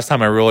 That's the last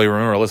time I really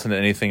remember listening to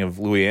anything of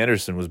Louis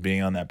Anderson was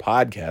being on that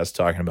podcast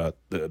talking about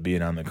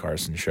being on the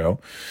Carson show,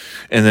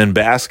 and then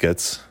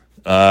Baskets.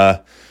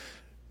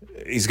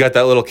 He's got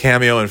that little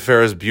cameo in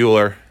Ferris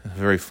Bueller, a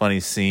very funny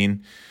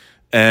scene.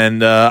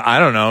 And I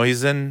don't know,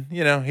 he's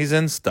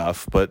in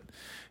stuff, but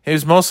he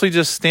was mostly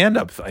just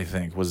stand-up, I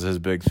think, was his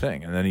big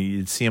thing. And then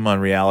you'd see him on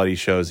reality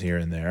shows here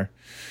and there.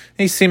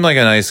 He seemed like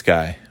a nice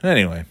guy.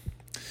 Anyway,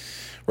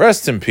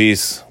 rest in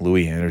peace,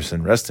 Louis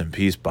Anderson. Rest in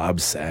peace, Bob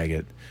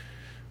Saget.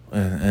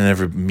 And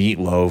every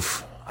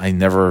Meatloaf. I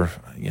never,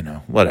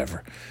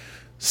 whatever.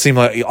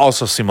 He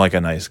also seemed like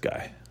a nice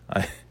guy.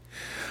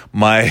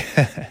 My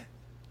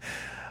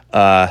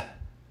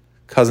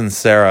cousin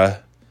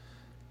Sarah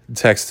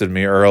texted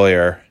me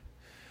earlier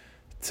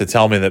to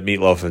tell me that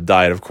Meatloaf had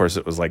died. Of course,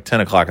 it was like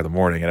 10 o'clock in the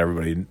morning, and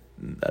everybody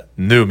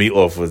knew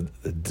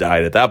Meatloaf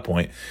died at that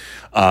point.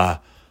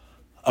 But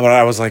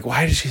I was like,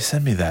 why did she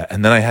send me that?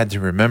 And then I had to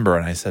remember,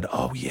 and I said,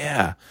 oh,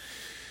 yeah.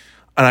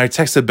 And I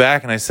texted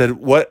back, and I said,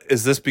 what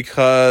is this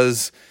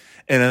because?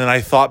 And then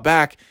I thought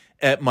back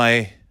at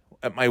my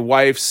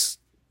wife's,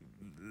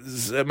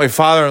 at my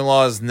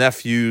father-in-law's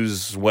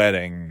nephew's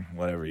wedding,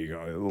 whatever you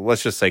go.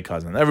 Let's just say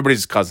cousin.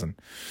 Everybody's cousin.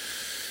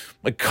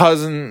 My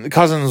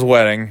cousin's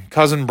wedding,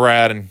 cousin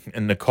Brad and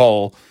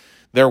Nicole,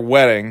 their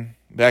wedding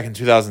back in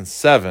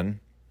 2007,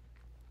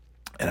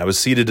 and I was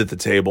seated at the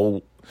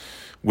table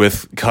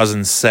with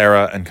cousin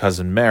Sarah and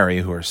cousin Mary,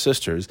 who are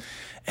sisters,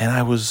 and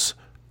I was,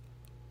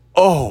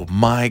 oh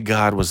my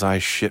God, was I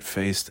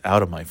shit-faced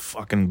out of my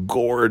fucking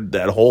gourd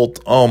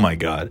oh my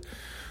God,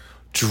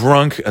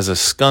 drunk as a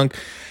skunk.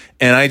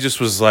 And I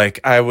just was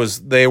like,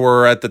 they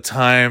were at the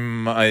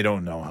time, I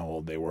don't know how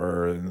old they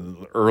were,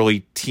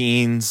 early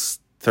teens,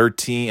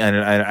 13,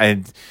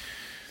 and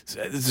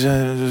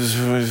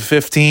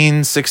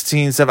 15,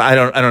 16, 7. I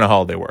don't know how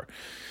old they were.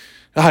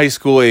 High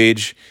school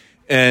age.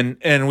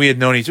 And we had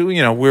known each other,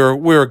 we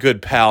were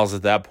good pals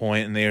at that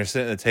point, and they were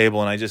sitting at the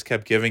table, and I just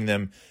kept giving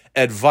them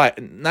advice,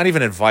 not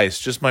even advice,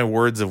 just my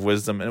words of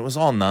wisdom, and it was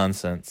all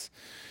nonsense.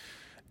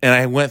 And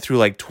I went through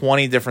like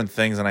 20 different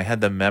things, and I had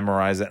to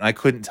memorize it, and I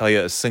couldn't tell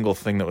you a single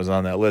thing that was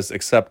on that list,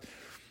 except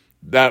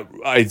that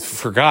I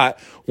forgot.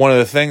 One of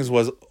the things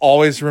was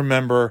always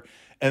remember,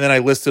 and then I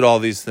listed all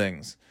these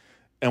things.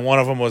 And one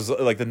of them was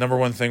like the number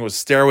one thing was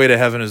Stairway to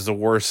Heaven is the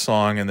worst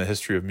song in the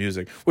history of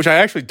music, which I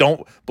actually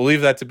don't believe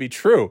that to be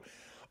true.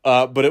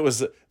 But it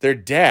was their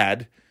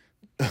dad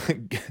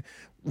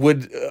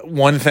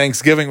one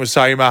Thanksgiving was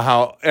talking about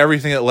how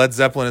everything that Led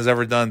Zeppelin has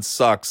ever done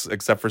sucks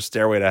except for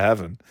Stairway to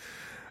Heaven.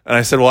 And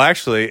I said, well,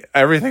 actually,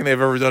 everything they've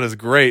ever done is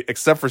great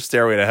except for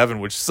Stairway to Heaven,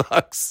 which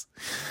sucks.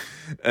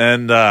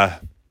 And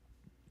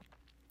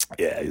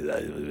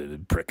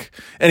prick.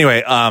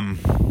 Anyway,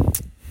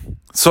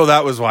 so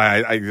that was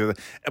why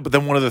but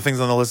then one of the things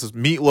on the list is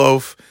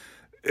Meatloaf.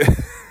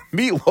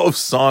 Meatloaf's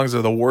songs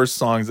are the worst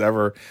songs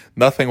ever.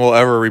 Nothing will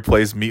ever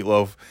replace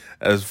Meatloaf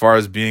as far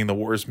as being the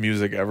worst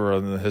music ever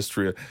in the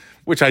history.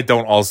 Which I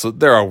don't also.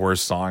 There are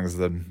worse songs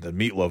than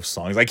Meatloaf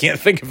songs. I can't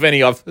think of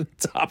any off the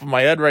top of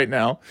my head right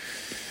now.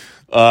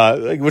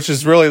 Which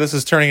is really, this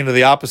is turning into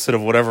the opposite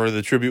of whatever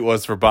the tribute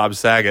was for Bob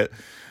Saget.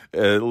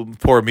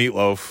 Poor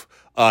Meatloaf.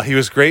 He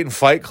was great in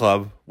Fight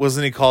Club.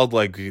 Wasn't he called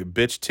like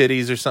Bitch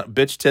Titties or something?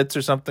 Bitch Tits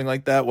or something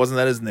like that? Wasn't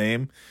that his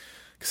name?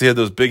 Because he had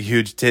those big,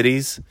 huge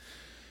titties.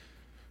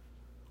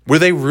 Were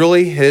they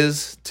really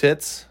his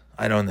tits?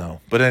 I don't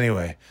know. But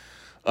anyway,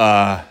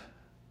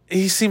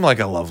 he seemed like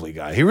a lovely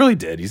guy. He really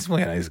did. He seemed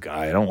like a nice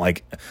guy.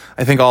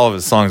 I think all of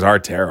his songs are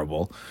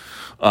terrible.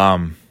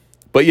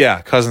 But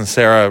yeah, Cousin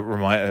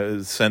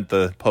Sarah sent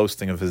the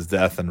posting of his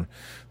death, and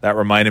that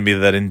reminded me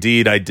that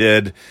indeed I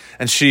did.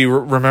 And she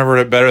remembered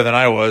it better than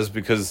I was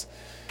because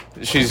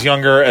she's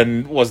younger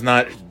and was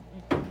not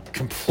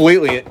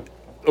completely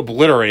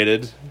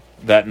obliterated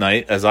that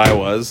night as I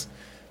was.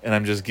 And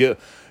I'm just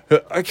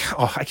I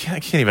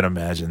can't even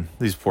imagine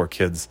these poor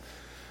kids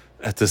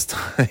at this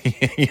time.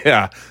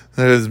 Yeah,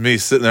 there's me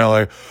sitting there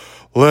like,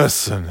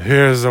 listen,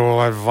 here's a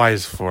little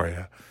advice for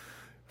you.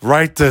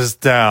 Write this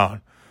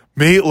down.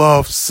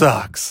 Meatloaf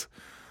sucks.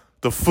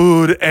 The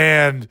food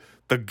and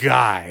the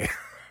guy.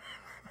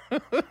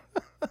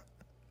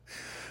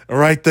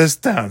 Write this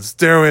down.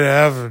 Stairway to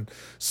Heaven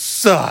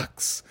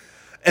sucks.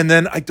 And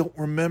then I don't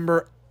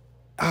remember.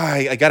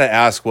 I got to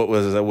ask what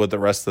the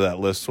rest of that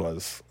list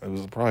was. It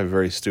was probably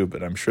very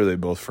stupid. I'm sure they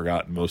both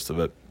forgotten most of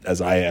it,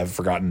 as I have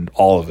forgotten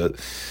all of it.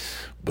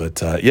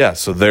 But yeah,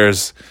 so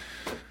there's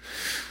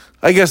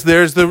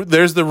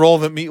the role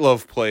that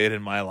Meatloaf played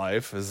in my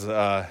life, as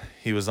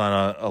he was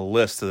on a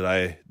list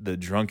that the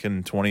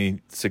drunken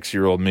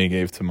 26-year-old me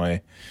gave to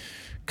my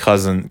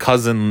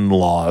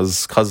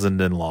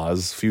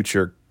cousin-in-laws,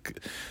 future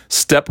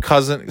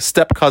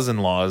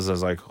step-cousin-laws,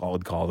 as I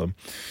would call them.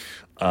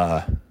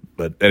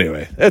 But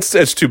anyway,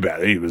 it's too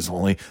bad.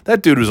 That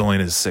dude was only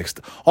in his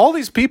 60s. All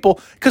these people,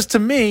 because to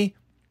me,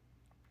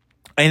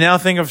 I now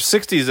think of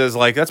 60s as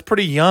like, that's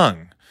pretty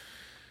young.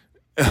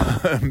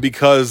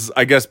 Because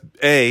I guess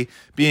A,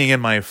 being in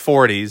my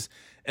 40s,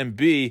 and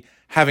B,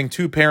 having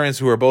two parents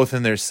who are both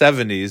in their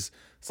 70s,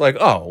 it's like,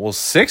 oh, well,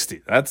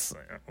 60,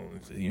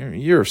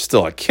 you're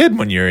still a kid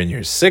when you're in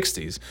your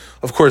 60s.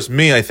 Of course,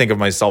 me, I think of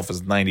myself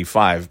as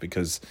 95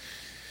 because,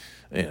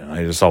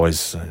 I just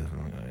always,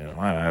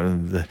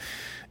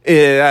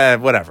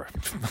 whatever.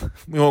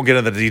 We won't get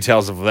into the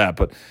details of that,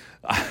 but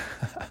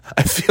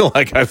I feel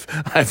like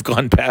I've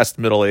gone past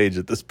middle age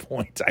at this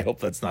point. I hope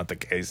that's not the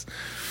case.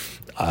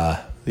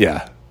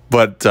 Yeah,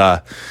 but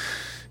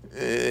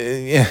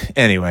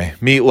anyway,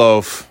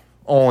 Meatloaf,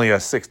 only a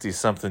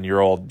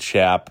 60-something-year-old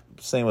chap.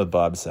 Same with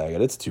Bob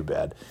Saget. It's too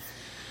bad.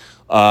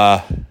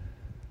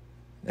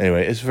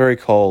 Anyway, it's very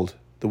cold.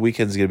 The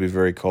weekend's gonna be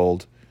very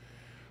cold.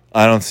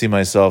 I don't see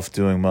myself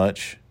doing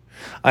much.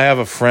 I have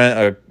a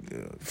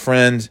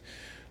friend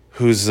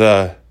who's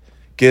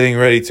getting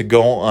ready to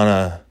go on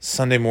a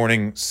Sunday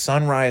morning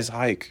sunrise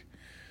hike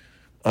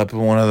up in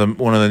one of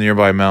the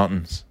nearby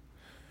mountains.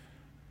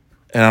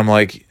 And I'm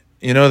like,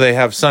 they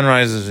have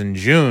sunrises in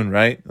June,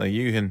 right? Like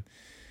you can,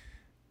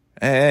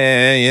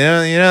 they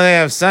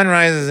have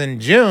sunrises in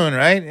June,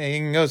 right? And you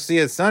can go see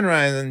a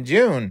sunrise in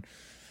June.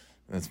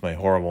 That's my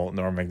horrible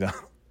Norm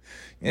Macdonald.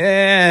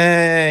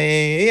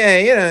 They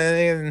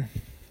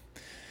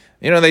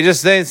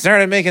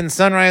started making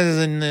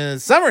sunrises in the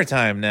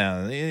summertime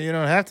now. You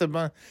don't have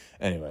to.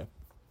 Anyway,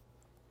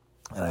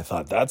 and I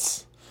thought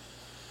that's,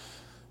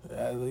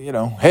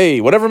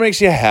 hey, whatever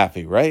makes you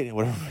happy, right?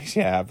 Whatever makes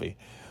you happy.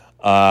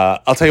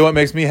 I'll tell you what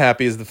makes me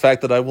happy is the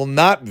fact that I will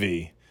not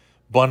be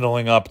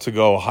bundling up to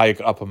go hike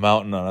up a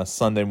mountain on a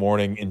Sunday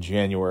morning in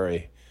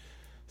January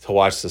to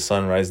watch the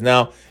sunrise.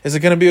 Now, is it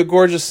going to be a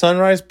gorgeous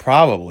sunrise?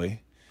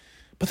 Probably.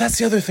 But that's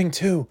the other thing,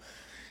 too.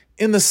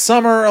 In the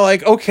summer,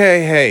 like,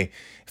 okay, hey,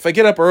 if I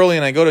get up early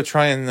and I go to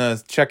try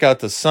and check out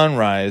the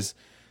sunrise,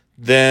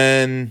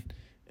 then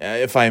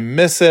if I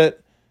miss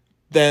it,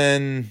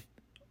 then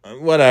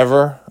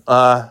whatever.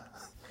 Or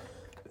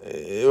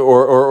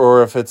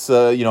if it's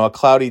a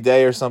cloudy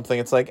day or something,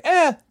 it's like,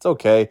 it's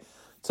okay.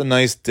 It's a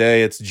nice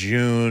day. It's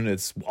June.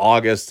 It's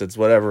August. It's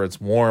whatever. It's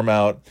warm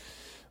out.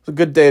 It's a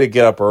good day to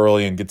get up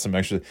early and get some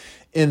extra.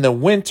 In the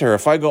winter,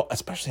 if I go,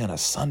 especially on a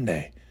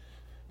Sunday,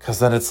 because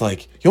then it's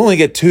like you only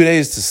get 2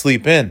 days to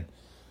sleep in,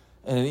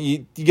 and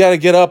you got to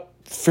get up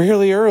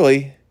fairly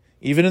early.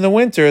 Even in the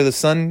winter,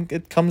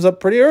 it comes up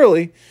pretty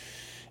early.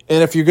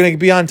 And if you're going to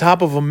be on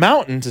top of a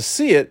mountain to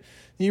see it,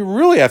 you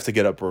really have to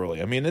get up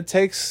early. I mean, it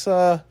takes.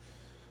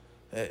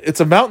 It's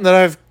a mountain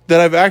that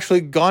I've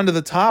actually gone to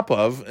the top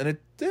of, and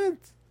it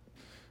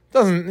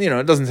doesn't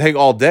it doesn't take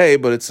all day,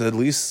 but it's at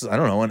least, I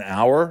don't know, an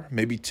hour,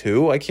 maybe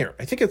 2. I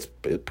think it's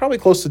probably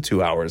close to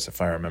 2 hours if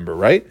I remember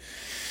right.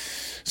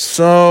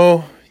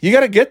 So you got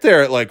to get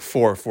there at like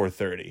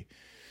 4:30.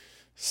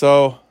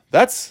 So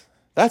that's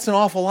an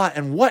awful lot.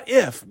 And what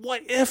if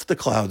the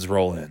clouds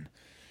roll in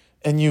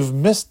and you've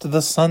missed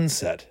the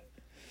sunset?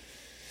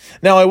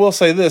 Now, I will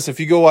say this, if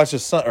you go watch the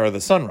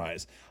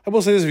sunrise,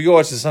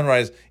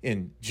 when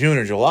in June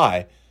or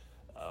July,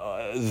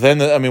 then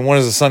when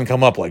does the sun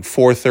come up? Like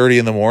 4:30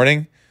 in the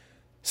morning?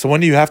 So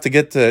when do you have to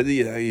get to,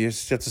 you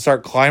have to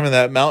start climbing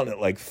that mountain at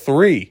like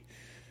 3,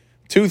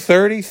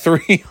 2:30,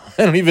 3?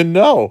 I don't even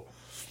know.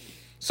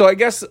 So I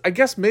guess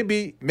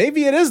maybe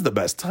it is the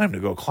best time to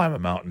go climb a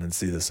mountain and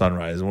see the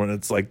sunrise, when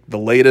it's like the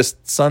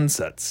latest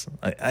sunsets.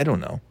 I don't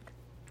know.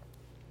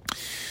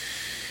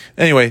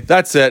 Anyway,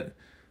 that's it.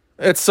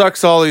 It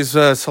sucks all these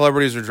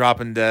celebrities are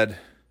dropping dead.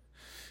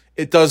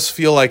 It does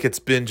feel like it's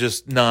been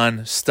just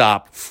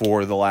non-stop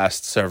for the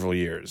last several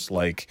years.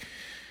 Like,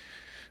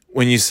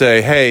 when you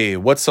say, hey,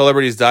 what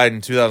celebrities died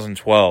in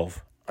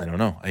 2012? I don't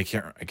know. I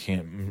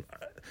can't.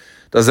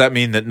 Does that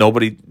mean that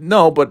nobody?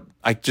 No, but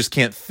I just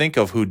can't think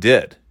of who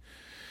did.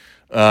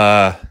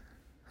 I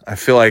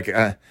feel like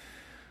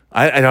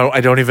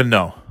I don't even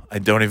know.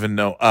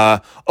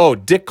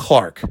 Dick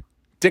Clark.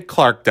 Dick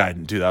Clark died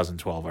in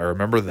 2012. I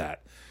remember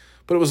that.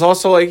 But it was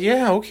also like,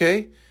 yeah,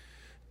 okay.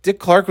 Dick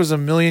Clark was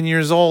 1 million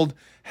years old,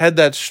 had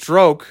that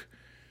stroke,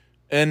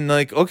 and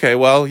like, okay,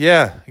 well,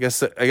 yeah, I guess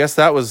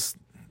that was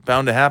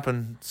bound to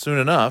happen soon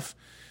enough.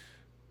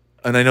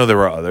 And I know there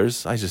were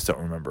others. I just don't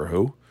remember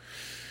who.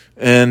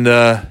 And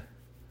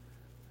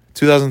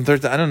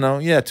 2013, I don't know.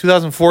 Yeah,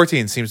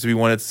 2014 seems to be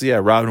when it's,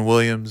 Robin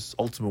Williams,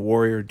 Ultimate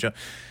Warrior,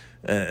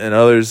 and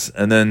others.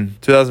 And then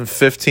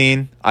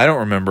 2015, I don't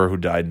remember who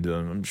died in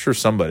them. I'm sure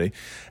somebody.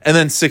 And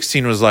then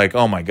 16 was like,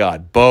 oh my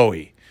God,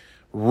 Bowie,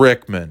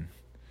 Rickman,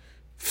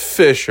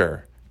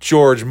 Fisher,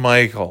 George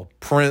Michael,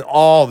 Prince,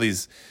 all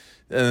these.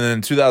 And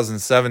then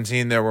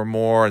 2017 there were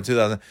more, and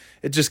 2000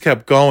 it just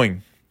kept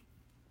going.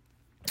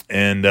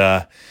 And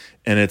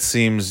it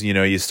seems,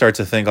 you start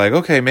to think like,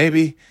 okay,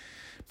 maybe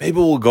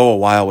we'll go a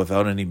while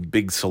without any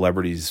big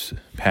celebrities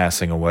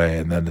passing away,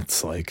 and then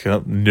it's like,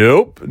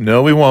 nope,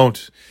 no, we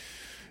won't.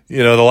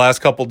 The last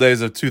couple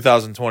days of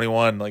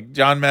 2021, like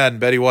John Madden,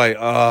 Betty White,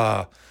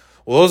 well,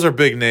 those are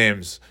big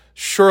names.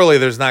 Surely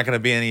there's not going to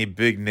be any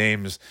big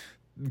names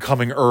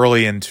coming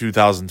early in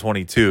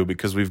 2022,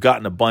 because we've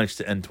gotten a bunch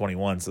to end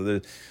 21.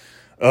 So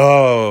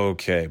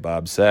okay,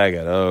 Bob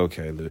Saget,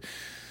 okay.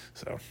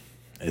 So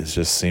it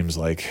just seems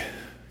like,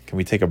 can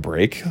we take a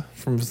break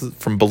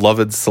from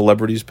beloved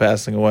celebrities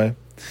passing away?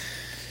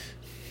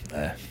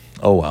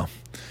 Oh well.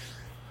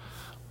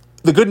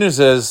 The good news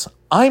is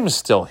I'm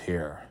still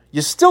here.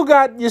 You still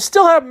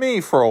have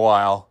me for a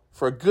while,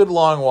 for a good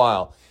long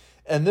while.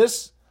 And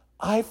this,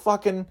 I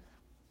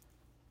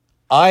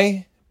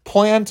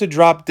plan to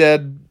drop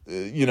dead,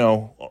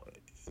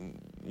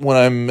 when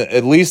I'm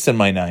at least in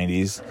my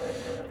 90s,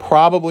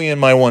 probably in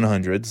my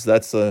 100s.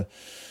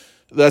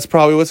 That's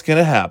probably what's going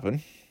to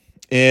happen.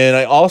 And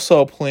I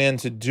also plan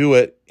to do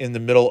it in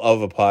the middle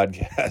of a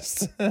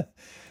podcast.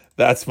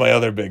 That's my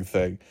other big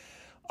thing.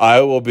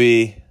 I'll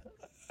be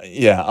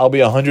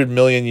 100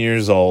 million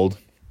years old,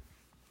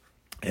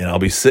 and I'll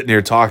be sitting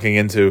here talking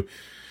into,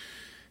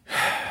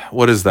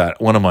 what is that?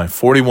 What am I,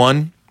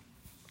 41?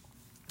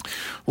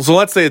 Well, so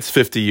let's say it's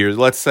 50 years.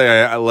 Let's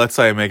say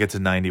I make it to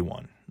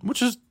 91,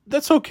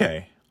 that's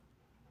okay.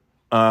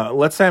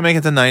 Let's say I make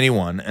it to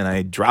 91 and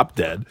I drop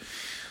dead.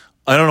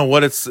 I don't know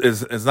what it's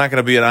not going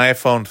to be an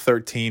iPhone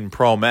 13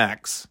 Pro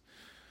Max.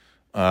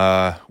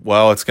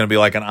 Well, it's going to be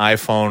like an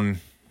iPhone,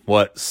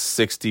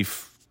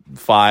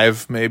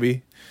 65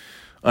 maybe?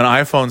 An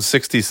iPhone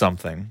 60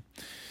 something,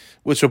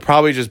 which will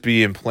probably just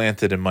be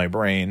implanted in my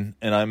brain.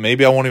 And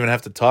maybe I won't even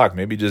have to talk.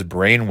 Maybe just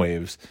brain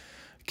waves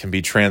can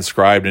be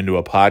transcribed into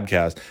a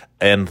podcast.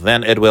 And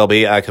then it will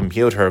be a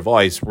computer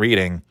voice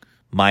reading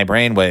my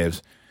brain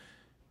waves.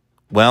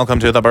 Welcome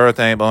to the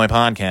Birthday Boy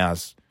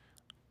Podcast.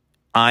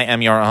 I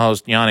am your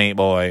host, Yanni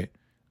Boy.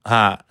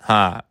 Ha,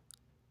 ha.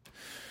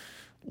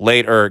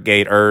 Later,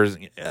 gators.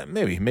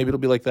 Maybe it'll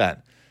be like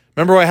that.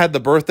 Remember I had the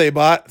Birthday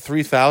Bot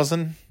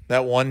 3000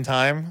 that one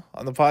time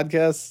on the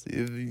podcast?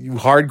 You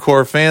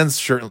hardcore fans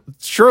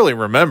surely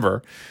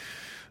remember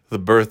the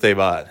Birthday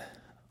Bot.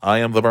 I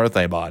am the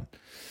Birthday Bot.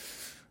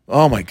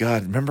 Oh my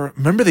God.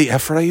 Remember the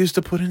effort I used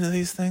to put into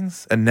these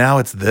things? And now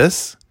it's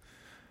this?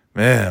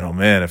 Man, oh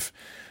man. If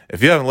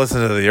you haven't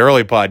listened to the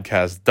early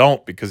podcast,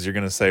 don't, because you're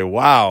going to say,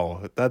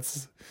 wow,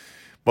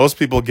 most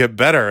people get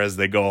better as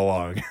they go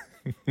along.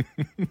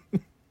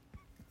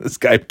 This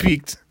guy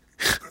peaked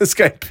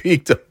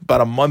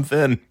about a month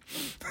in.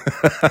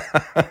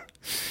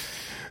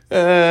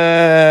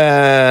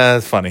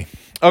 It's funny.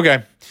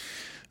 Okay.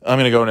 I'm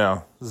going to go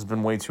now. This has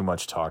been way too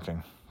much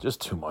talking.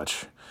 Just too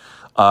much.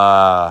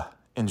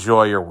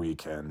 Enjoy your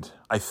weekend.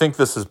 I think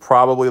this is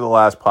probably the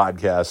last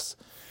podcast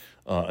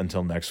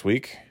until next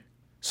week.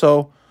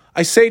 So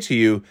I say to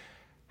you,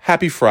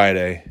 happy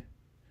Friday.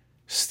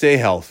 Stay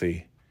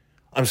healthy.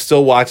 I'm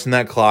still watching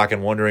that clock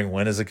and wondering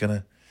when's the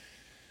COVID?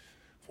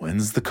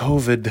 When's the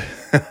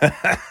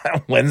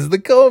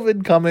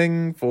COVID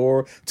coming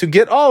to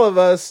get all of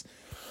us?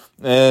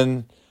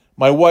 And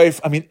my wife,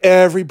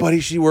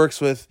 everybody she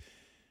works with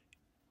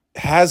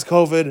has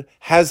COVID,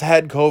 has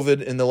had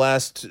COVID in the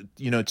last,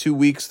 2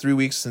 weeks, 3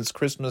 weeks since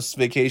Christmas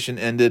vacation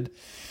ended.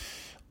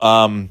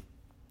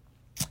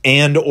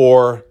 And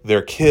or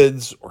their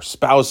kids or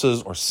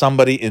spouses or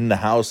somebody in the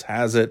house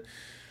has it.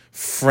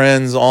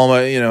 Friends,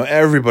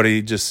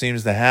 everybody just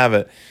seems to have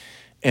it.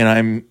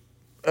 And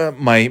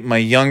my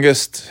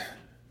youngest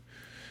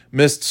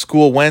missed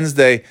school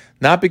Wednesday,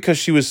 not because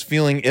she was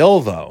feeling ill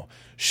though.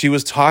 She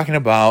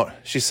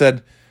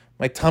said,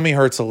 my tummy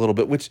hurts a little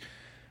bit, which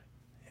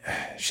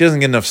she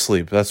doesn't get enough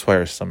sleep. That's why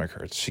her stomach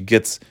hurts. She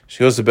goes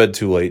to bed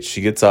too late. She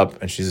gets up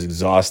and she's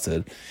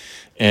exhausted.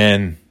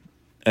 And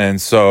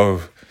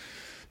so,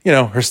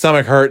 her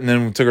stomach hurt, and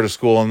then we took her to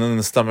school, and then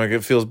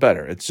it feels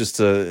better. It's just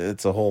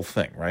it's a whole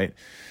thing, right?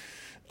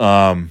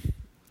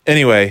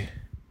 Anyway,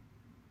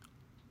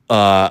 so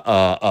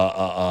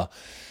I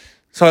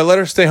let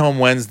her stay home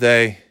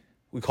Wednesday.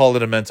 We called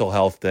it a mental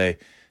health day.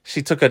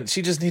 She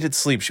just needed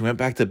sleep. She went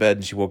back to bed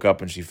and she woke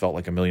up and she felt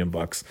like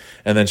 $1,000,000.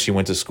 And then she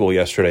went to school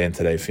yesterday and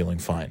today feeling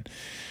fine.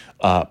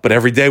 But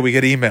every day we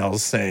get emails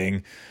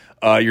saying,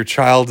 your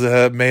child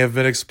may have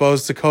been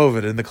exposed to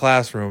COVID in the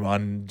classroom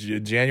on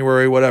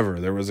January,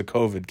 whatever. There was a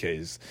COVID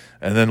case.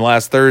 And then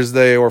last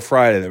Thursday or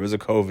Friday, there was a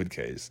COVID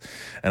case.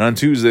 And on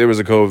Tuesday, there was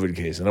a COVID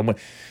case. And I'm like,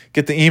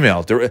 get the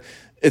email.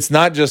 It's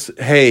not just,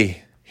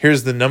 hey,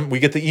 here's the number. We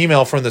get the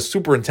email from the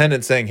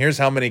superintendent saying, here's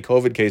how many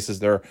COVID cases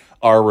there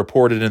are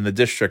reported in the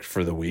district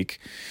for the week.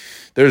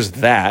 There's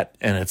that.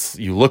 And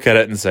you look at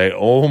it and say,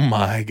 oh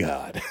my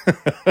God.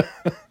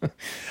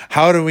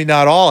 How do we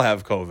not all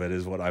have COVID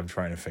is what I'm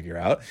trying to figure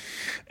out.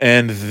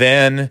 And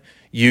then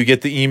you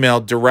get the email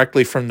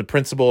directly from the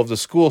principal of the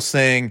school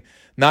saying,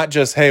 not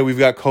just, hey, we've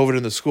got COVID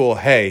in the school.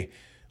 Hey,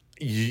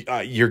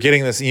 you're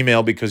getting this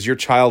email because your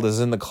child is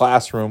in the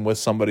classroom with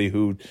somebody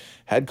who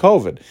had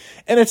COVID.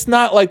 And it's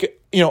not like,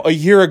 a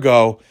year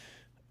ago,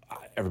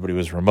 everybody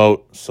was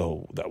remote,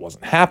 so that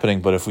wasn't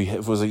happening. But if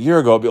it was a year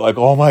ago, it'd be like,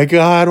 oh my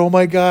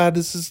God,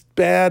 this is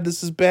bad.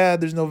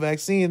 There's no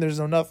vaccine. There's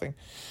no nothing.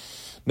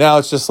 Now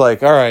it's just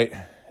like, all right,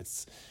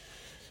 it's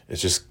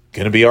just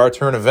going to be our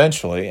turn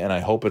eventually. And I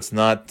hope it's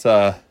not,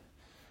 I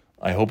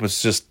hope it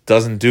just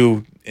doesn't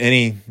do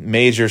any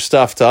major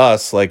stuff to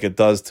us like it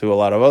does to a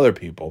lot of other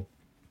people.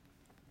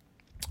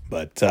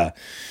 But,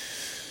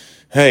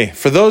 hey,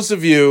 for those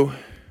of you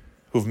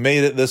who've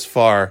made it this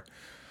far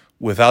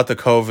without the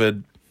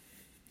COVID,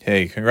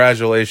 hey,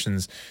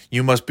 congratulations.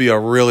 You must be a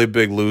really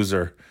big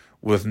loser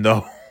with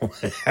no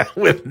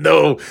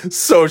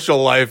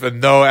social life and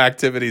no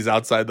activities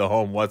outside the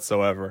home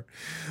whatsoever.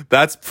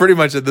 That's pretty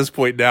much at this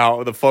point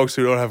now. The folks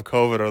who don't have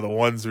COVID are the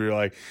ones who are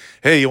like,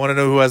 hey, you want to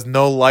know who has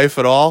no life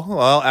at all?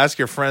 Well, ask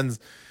your friends.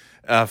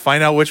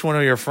 Find out which one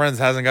of your friends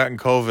hasn't gotten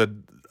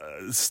COVID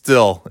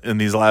still in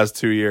these last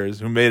 2 years,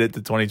 who made it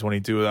to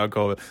 2022 without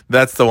COVID.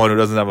 That's the one who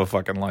doesn't have a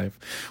fucking life,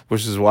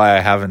 which is why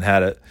I haven't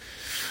had it.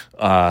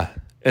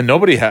 And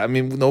nobody's,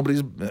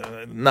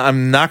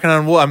 I'm knocking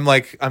on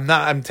wood.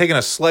 I'm taking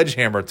a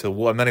sledgehammer to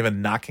wood. I'm not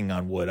even knocking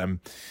on wood.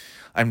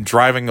 I'm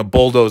driving a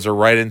bulldozer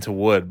right into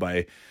wood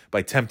by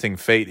tempting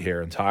fate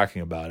here and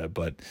talking about it.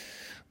 But,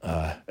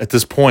 at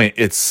this point,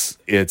 it's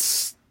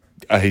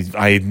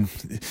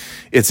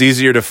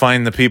easier to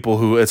find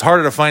it's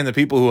harder to find the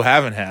people who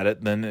haven't had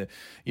it than,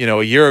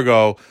 a year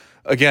ago.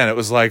 Again, it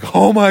was like,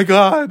 oh my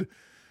God,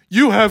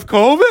 you have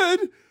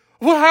COVID?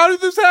 Well, how did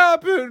this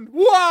happen?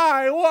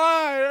 Why?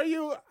 Are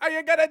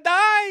you gonna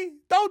die?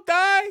 Don't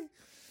die.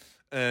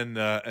 And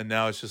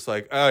now it's just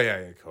like, oh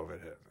yeah,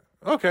 COVID hit.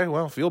 Okay,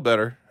 well, feel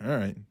better. All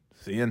right.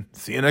 See you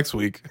next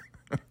week.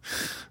 I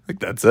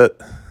think that's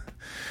it.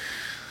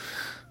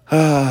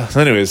 So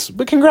anyways,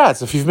 but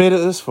congrats if you've made it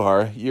this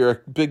far. You're a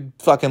big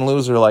fucking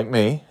loser like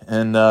me,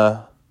 and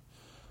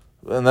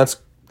that's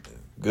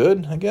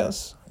good, I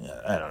guess. Yeah,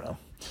 I don't know.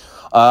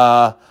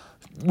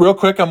 Real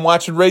quick, I'm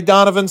watching Ray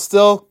Donovan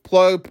still,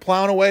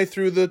 plowing away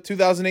through the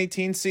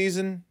 2018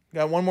 season.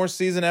 Got one more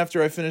season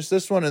after I finish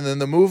this one, and then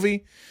the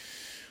movie.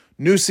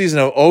 New season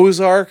of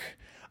Ozark.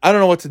 I don't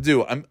know what to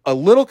do. I'm a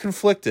little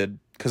conflicted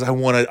because I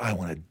want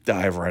to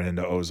dive right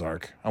into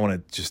Ozark. I want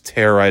to just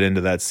tear right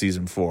into that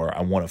season 4.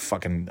 I want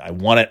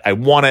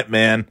it,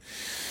 man.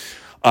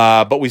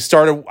 But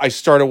I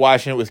started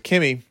watching it with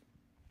Kimmy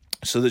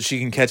so that she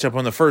can catch up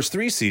on the first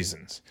 3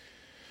 seasons,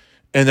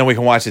 and then we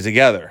can watch it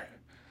together.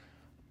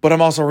 But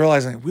I'm also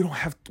realizing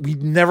we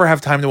never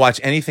have time to watch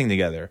anything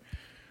together.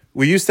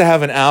 We used to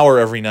have an hour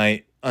every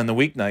night on the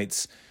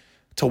weeknights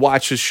to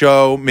watch a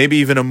show, maybe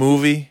even a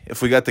movie.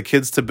 If we got the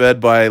kids to bed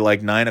by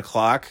like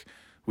 9:00,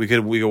 we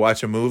could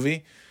watch a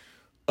movie.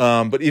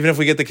 But even if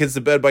we get the kids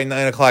to bed by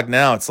 9:00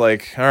 now, it's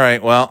like, all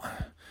right, well,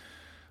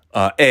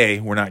 A,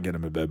 we're not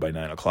getting them to bed by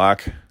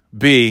 9:00.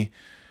 B,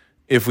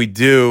 if we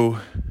do,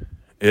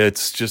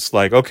 it's just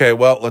like, okay,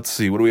 well, let's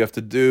see, what do we have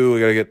to do? We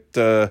gotta get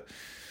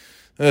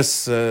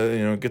this,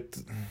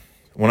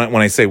 when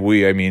I say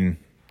we, I mean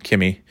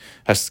Kimmy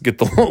has to get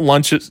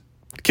the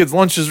kids'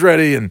 lunches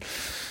ready and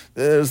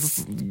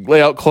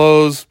lay out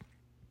clothes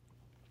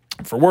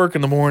for work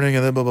in the morning,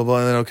 and then blah blah blah.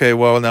 And then okay,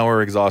 well, now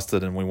we're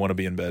exhausted and we want to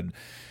be in bed.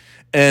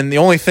 And the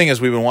only thing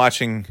is, we've been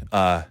watching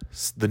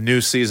the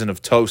new season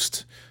of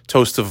Toast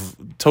of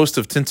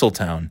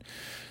Tinseltown,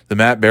 the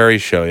Matt Berry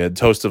show. He had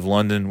Toast of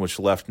London, which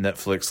left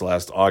Netflix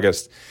last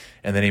August,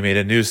 and then he made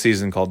a new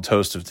season called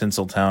Toast of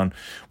Tinseltown,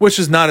 which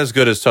is not as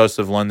good as Toast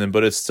of London,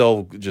 but it's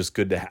still just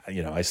good to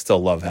I still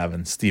love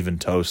having Stephen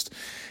Toast,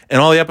 and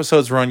all the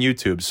episodes were on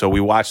YouTube, so we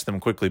watched them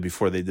quickly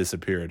before they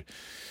disappeared.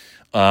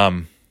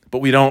 But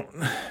we don't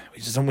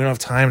have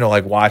time to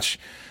like watch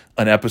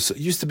an episode.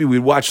 It used to be we'd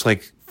watch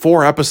like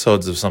 4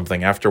 episodes of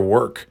something after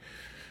work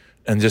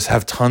and just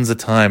have tons of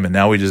time, and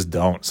now we just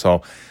don't.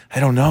 So I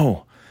don't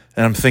know.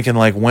 And I'm thinking,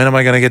 like, when am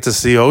I going to get to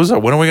see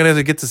Ozark? When are we going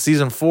to get to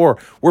season 4?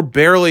 We're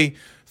barely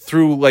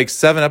through like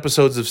 7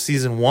 episodes of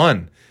season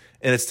 1,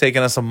 and it's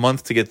taken us a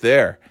month to get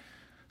there.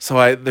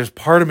 So there's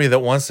part of me that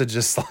wants to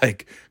just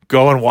like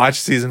go and watch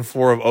season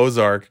 4 of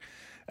Ozark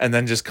and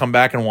then just come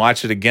back and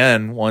watch it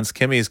again once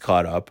Kimmy's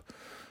caught up.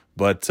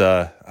 But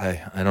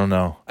I don't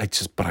know.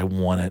 But I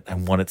want it. I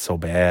want it so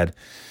bad.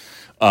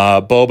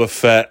 Boba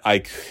Fett, I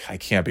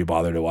can't be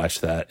bothered to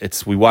watch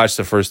that. We watched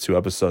the first 2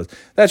 episodes.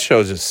 That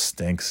show just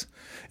stinks.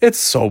 It's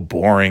so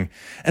boring.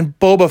 And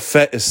Boba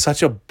Fett is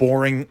such a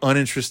boring,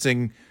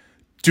 uninteresting,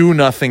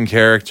 do-nothing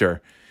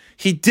character.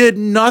 He did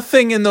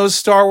nothing in those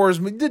Star Wars.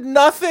 He did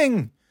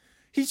nothing.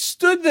 He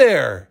stood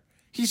there.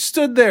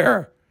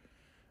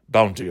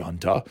 Bounty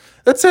hunter.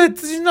 That's it.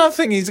 There's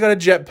nothing. He's got a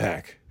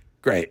jetpack.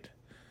 Great.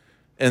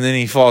 And then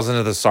he falls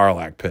into the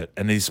Sarlacc pit.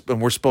 And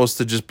we're supposed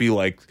to just be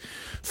like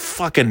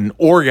fucking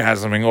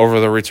orgasming over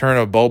the return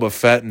of Boba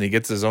Fett, and he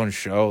gets his own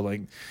show.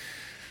 Like,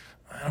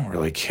 I don't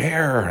really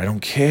care. I don't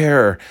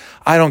care.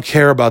 I don't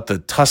care about the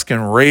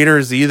Tusken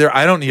Raiders either.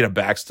 I don't need a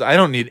backstory. I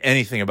don't need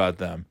anything about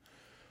them.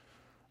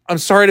 I'm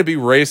sorry to be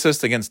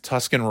racist against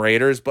Tusken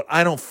Raiders, but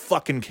I don't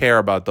fucking care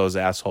about those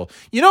assholes.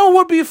 You know what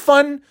would be a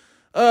fun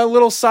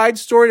little side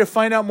story to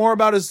find out more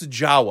about is the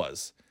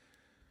Jawas.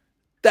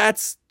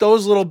 That's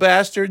those little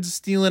bastards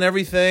stealing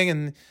everything,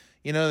 and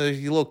the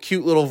little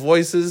cute little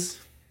voices.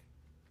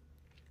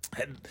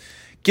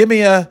 Give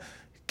me a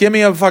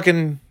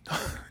fucking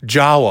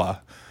Jawa,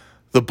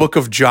 the Book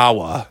of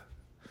Jawa.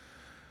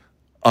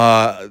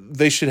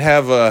 They should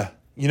have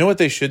what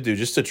they should do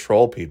just to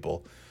troll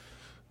people.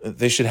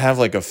 They should have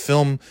like a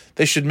film.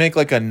 They should make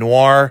like a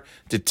noir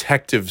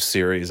detective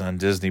series on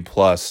Disney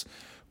Plus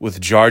with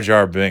Jar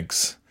Jar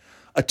Binks,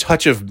 a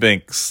touch of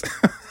Binks.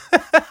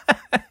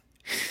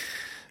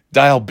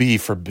 Dial B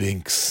for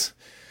Binks.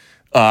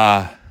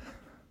 Double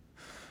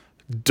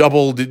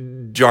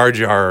Jar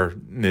Jar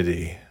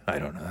Nitty. I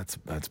don't know. That's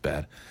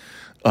bad.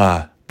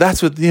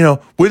 That's what,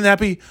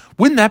 wouldn't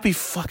that be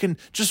fucking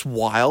just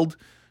wild?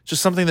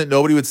 Just something that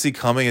nobody would see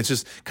coming. It's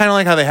just kind of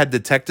like how they had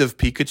Detective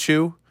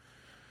Pikachu,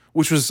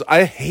 which was,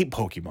 I hate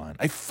Pokemon.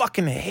 I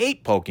fucking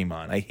hate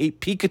Pokemon. I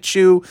hate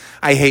Pikachu.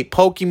 I hate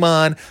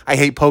Pokemon. I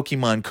hate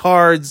Pokemon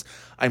cards.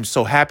 I'm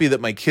so happy that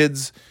my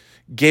kids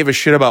gave a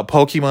shit about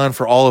Pokemon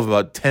for all of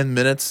about 10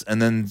 minutes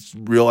and then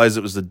realized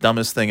it was the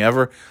dumbest thing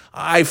ever.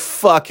 I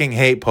fucking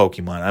hate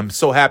Pokemon. I'm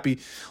so happy.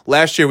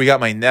 Last year we got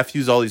my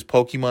nephews all these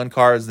Pokemon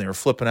cards and they were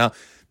flipping out.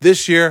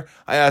 This year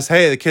I asked,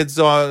 hey, the kids,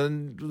 they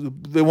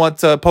want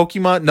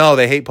Pokemon? No,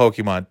 they hate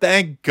Pokemon.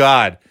 Thank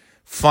God.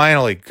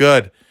 Finally,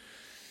 good.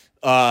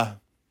 But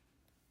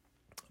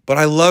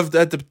I loved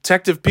that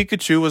Detective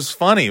Pikachu was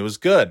funny. It was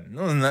good.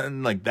 Not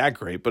like that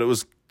great, but it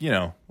was,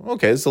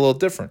 okay, it's a little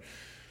different.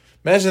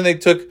 Imagine they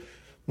took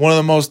one of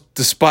the most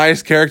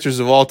despised characters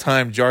of all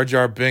time, Jar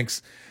Jar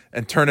Binks,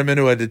 and turned him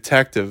into a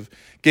detective.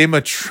 Gave him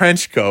a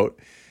trench coat.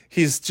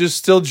 He's just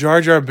still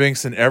Jar Jar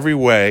Binks in every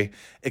way,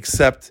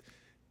 except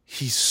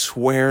he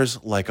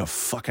swears like a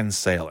fucking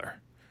sailor.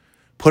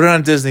 Put it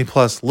on Disney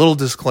Plus. Little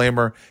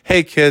disclaimer.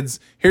 Hey, kids,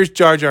 here's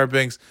Jar Jar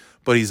Binks,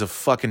 but he's a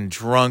fucking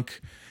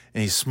drunk,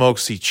 and he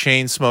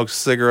chain smokes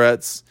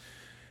cigarettes,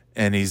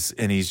 and he's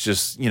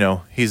just,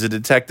 he's a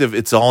detective.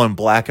 It's all in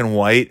black and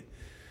white.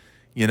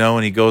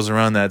 And he goes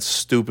around that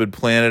stupid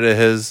planet of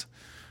his,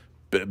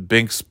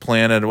 Binks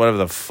planet, whatever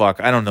the fuck.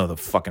 I don't know the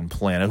fucking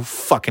planet. Who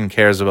fucking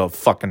cares about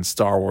fucking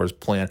Star Wars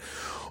planet?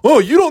 Oh,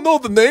 you don't know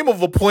the name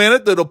of a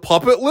planet that a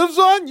puppet lives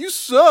on? You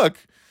suck.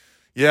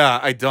 Yeah,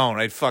 I don't.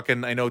 I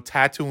know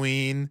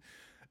Tatooine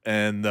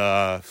and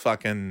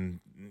fucking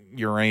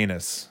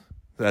Uranus.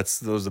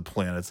 Those are the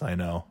planets I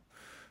know.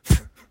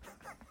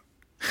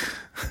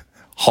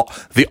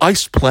 The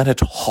ice planet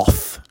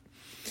Hoth.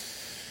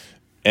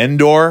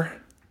 Endor.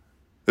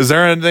 Is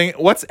there anything?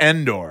 What's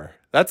Endor?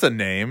 That's a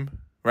name,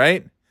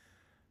 right?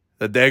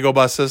 The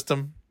Dagobah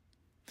system.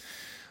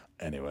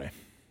 Anyway,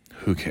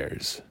 who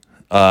cares?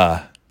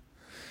 But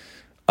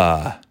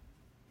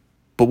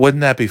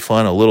wouldn't that be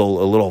fun? A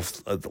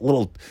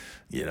little,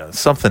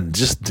 something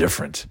just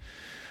different.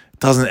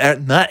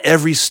 Not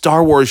every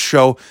Star Wars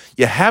show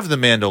you have the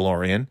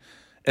Mandalorian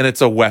and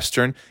it's a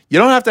Western. You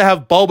don't have to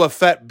have Boba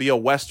Fett be a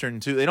Western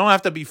too. They don't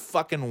have to be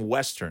fucking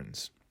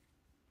Westerns.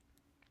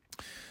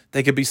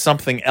 They could be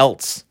something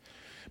else.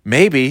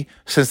 Maybe,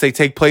 since they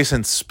take place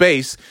in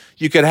space,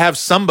 you could have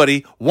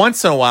somebody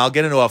once in a while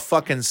get into a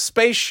fucking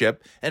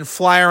spaceship and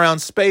fly around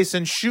space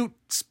and shoot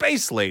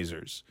space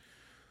lasers.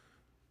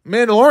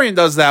 Mandalorian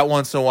does that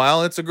once in a while,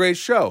 and it's a great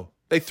show.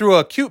 They threw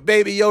a cute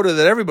baby Yoda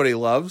that everybody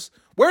loves.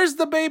 Where's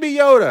the baby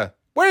Yoda?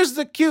 Where's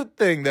the cute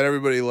thing that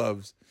everybody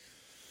loves?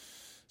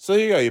 So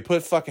there you go. You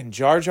put fucking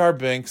Jar Jar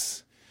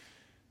Binks.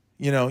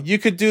 You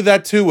could do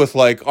that too with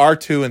like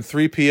R2 and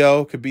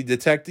 3PO could be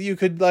detected. You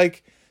could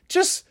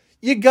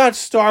you got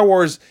Star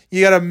Wars.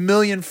 You got a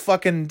million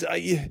fucking.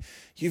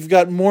 You've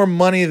got more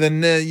money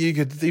than you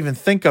could even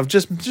think of.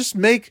 Just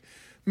make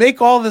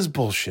all this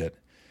bullshit.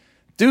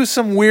 Do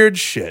some weird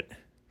shit.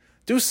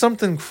 Do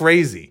something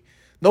crazy.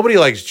 Nobody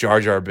likes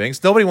Jar Jar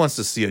Binks. Nobody wants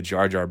to see a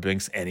Jar Jar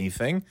Binks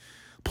anything.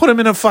 Put him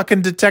in a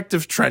fucking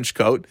detective trench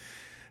coat.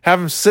 Have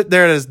him sit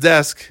there at his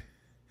desk.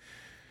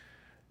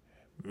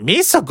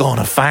 Misa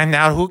gonna find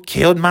out who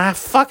killed my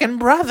fucking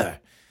brother.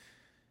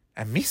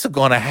 And Misa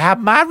gonna have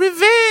my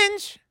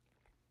revenge.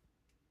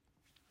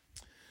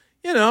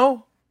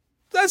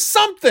 That's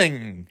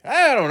something.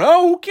 I don't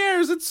know. Who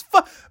cares? It's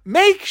fun.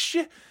 Make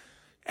shit.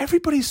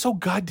 Everybody's so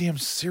goddamn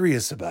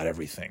serious about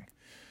everything.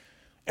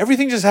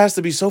 Everything just has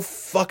to be so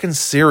fucking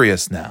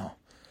serious now.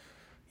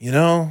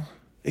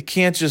 It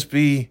can't just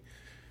be.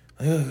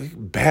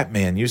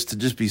 Batman used to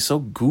just be so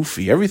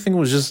goofy. Everything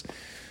was just.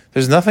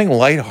 There's nothing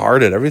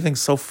lighthearted.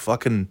 Everything's so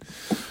fucking.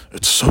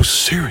 It's so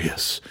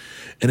serious.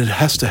 And it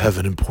has to have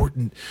an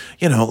important.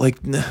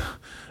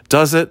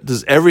 Does it?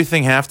 Does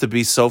everything have to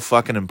be so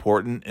fucking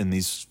important in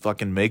these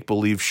fucking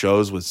make-believe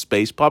shows with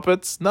space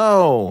puppets?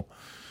 No.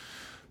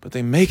 But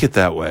they make it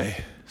that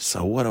way.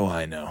 So what do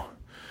I know?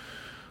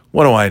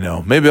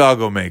 Maybe I'll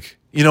go make.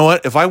 You know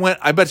what?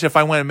 I bet you if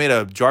I went and made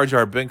a Jar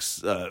Jar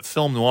Binks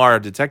film noir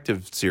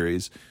detective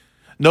series,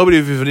 nobody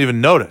would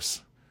even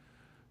notice.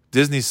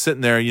 Disney's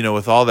sitting there,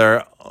 with all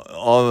the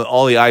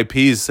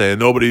IPs saying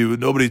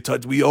nobody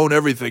touch. We own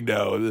everything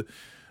now.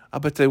 I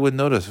bet they wouldn't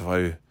notice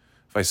if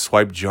I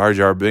swiped Jar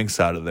Jar Binks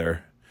out of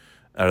their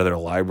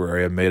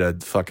library and made a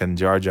fucking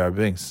Jar Jar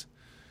Binks.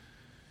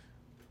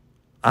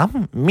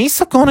 I'm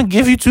Misa gonna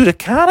give you to the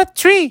count of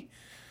 3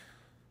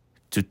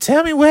 to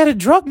tell me where the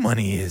drug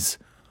money is.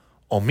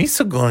 Or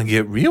Misa gonna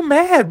get real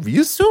mad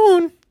real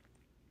soon.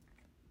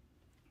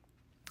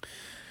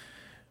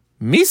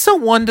 Misa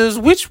wonders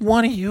which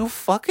one of you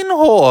fucking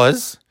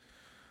whores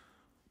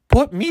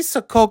put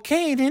Misa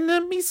cocaine in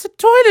the Misa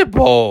toilet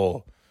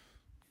bowl.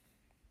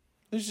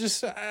 It's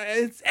just,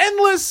 it's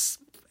endless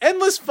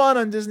fun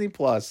on Disney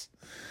Plus.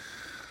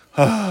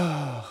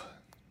 But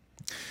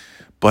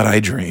I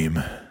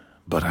dream.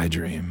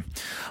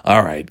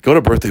 All right, go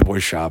to Birthday Boy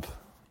Shop.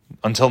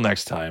 Until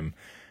next time,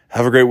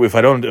 have a great week. If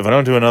I don't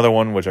do another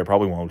one, which I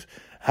probably won't,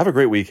 have a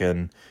great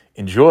weekend.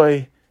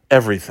 Enjoy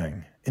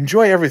everything.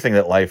 Enjoy everything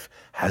that life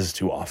has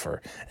to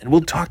offer. And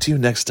we'll talk to you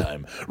next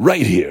time,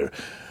 right here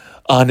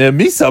on the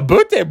Misa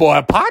Birthday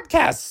Boy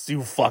podcast, you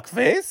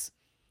fuckface.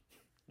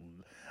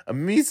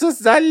 Misa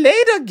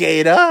later,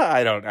 Gator.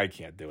 I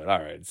can't do it. All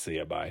right, see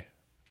ya, bye.